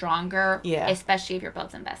love stronger, especially if you're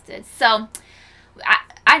both invested. So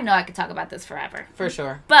I know I could talk about this forever. For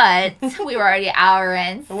sure. But we were already an hour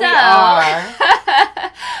in. So we are.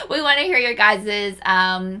 We want to hear your guys'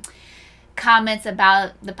 comments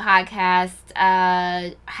about the podcast.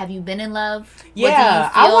 Have you been in love? Yeah,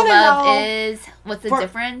 what do you feel love is? What's the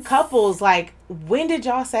difference? Couples, like, when did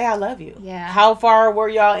y'all say I love you? Yeah. How far were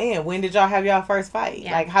y'all in? When did y'all have y'all first fight?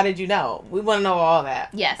 Yeah. Like, how did you know? We want to know all that.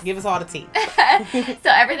 Yes. Give us all the tea. So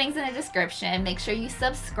everything's in the description. Make sure you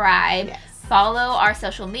subscribe. Yes. Follow our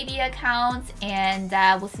social media accounts, and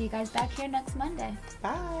we'll see you guys back here next Monday. Bye.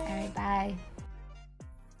 All right, bye.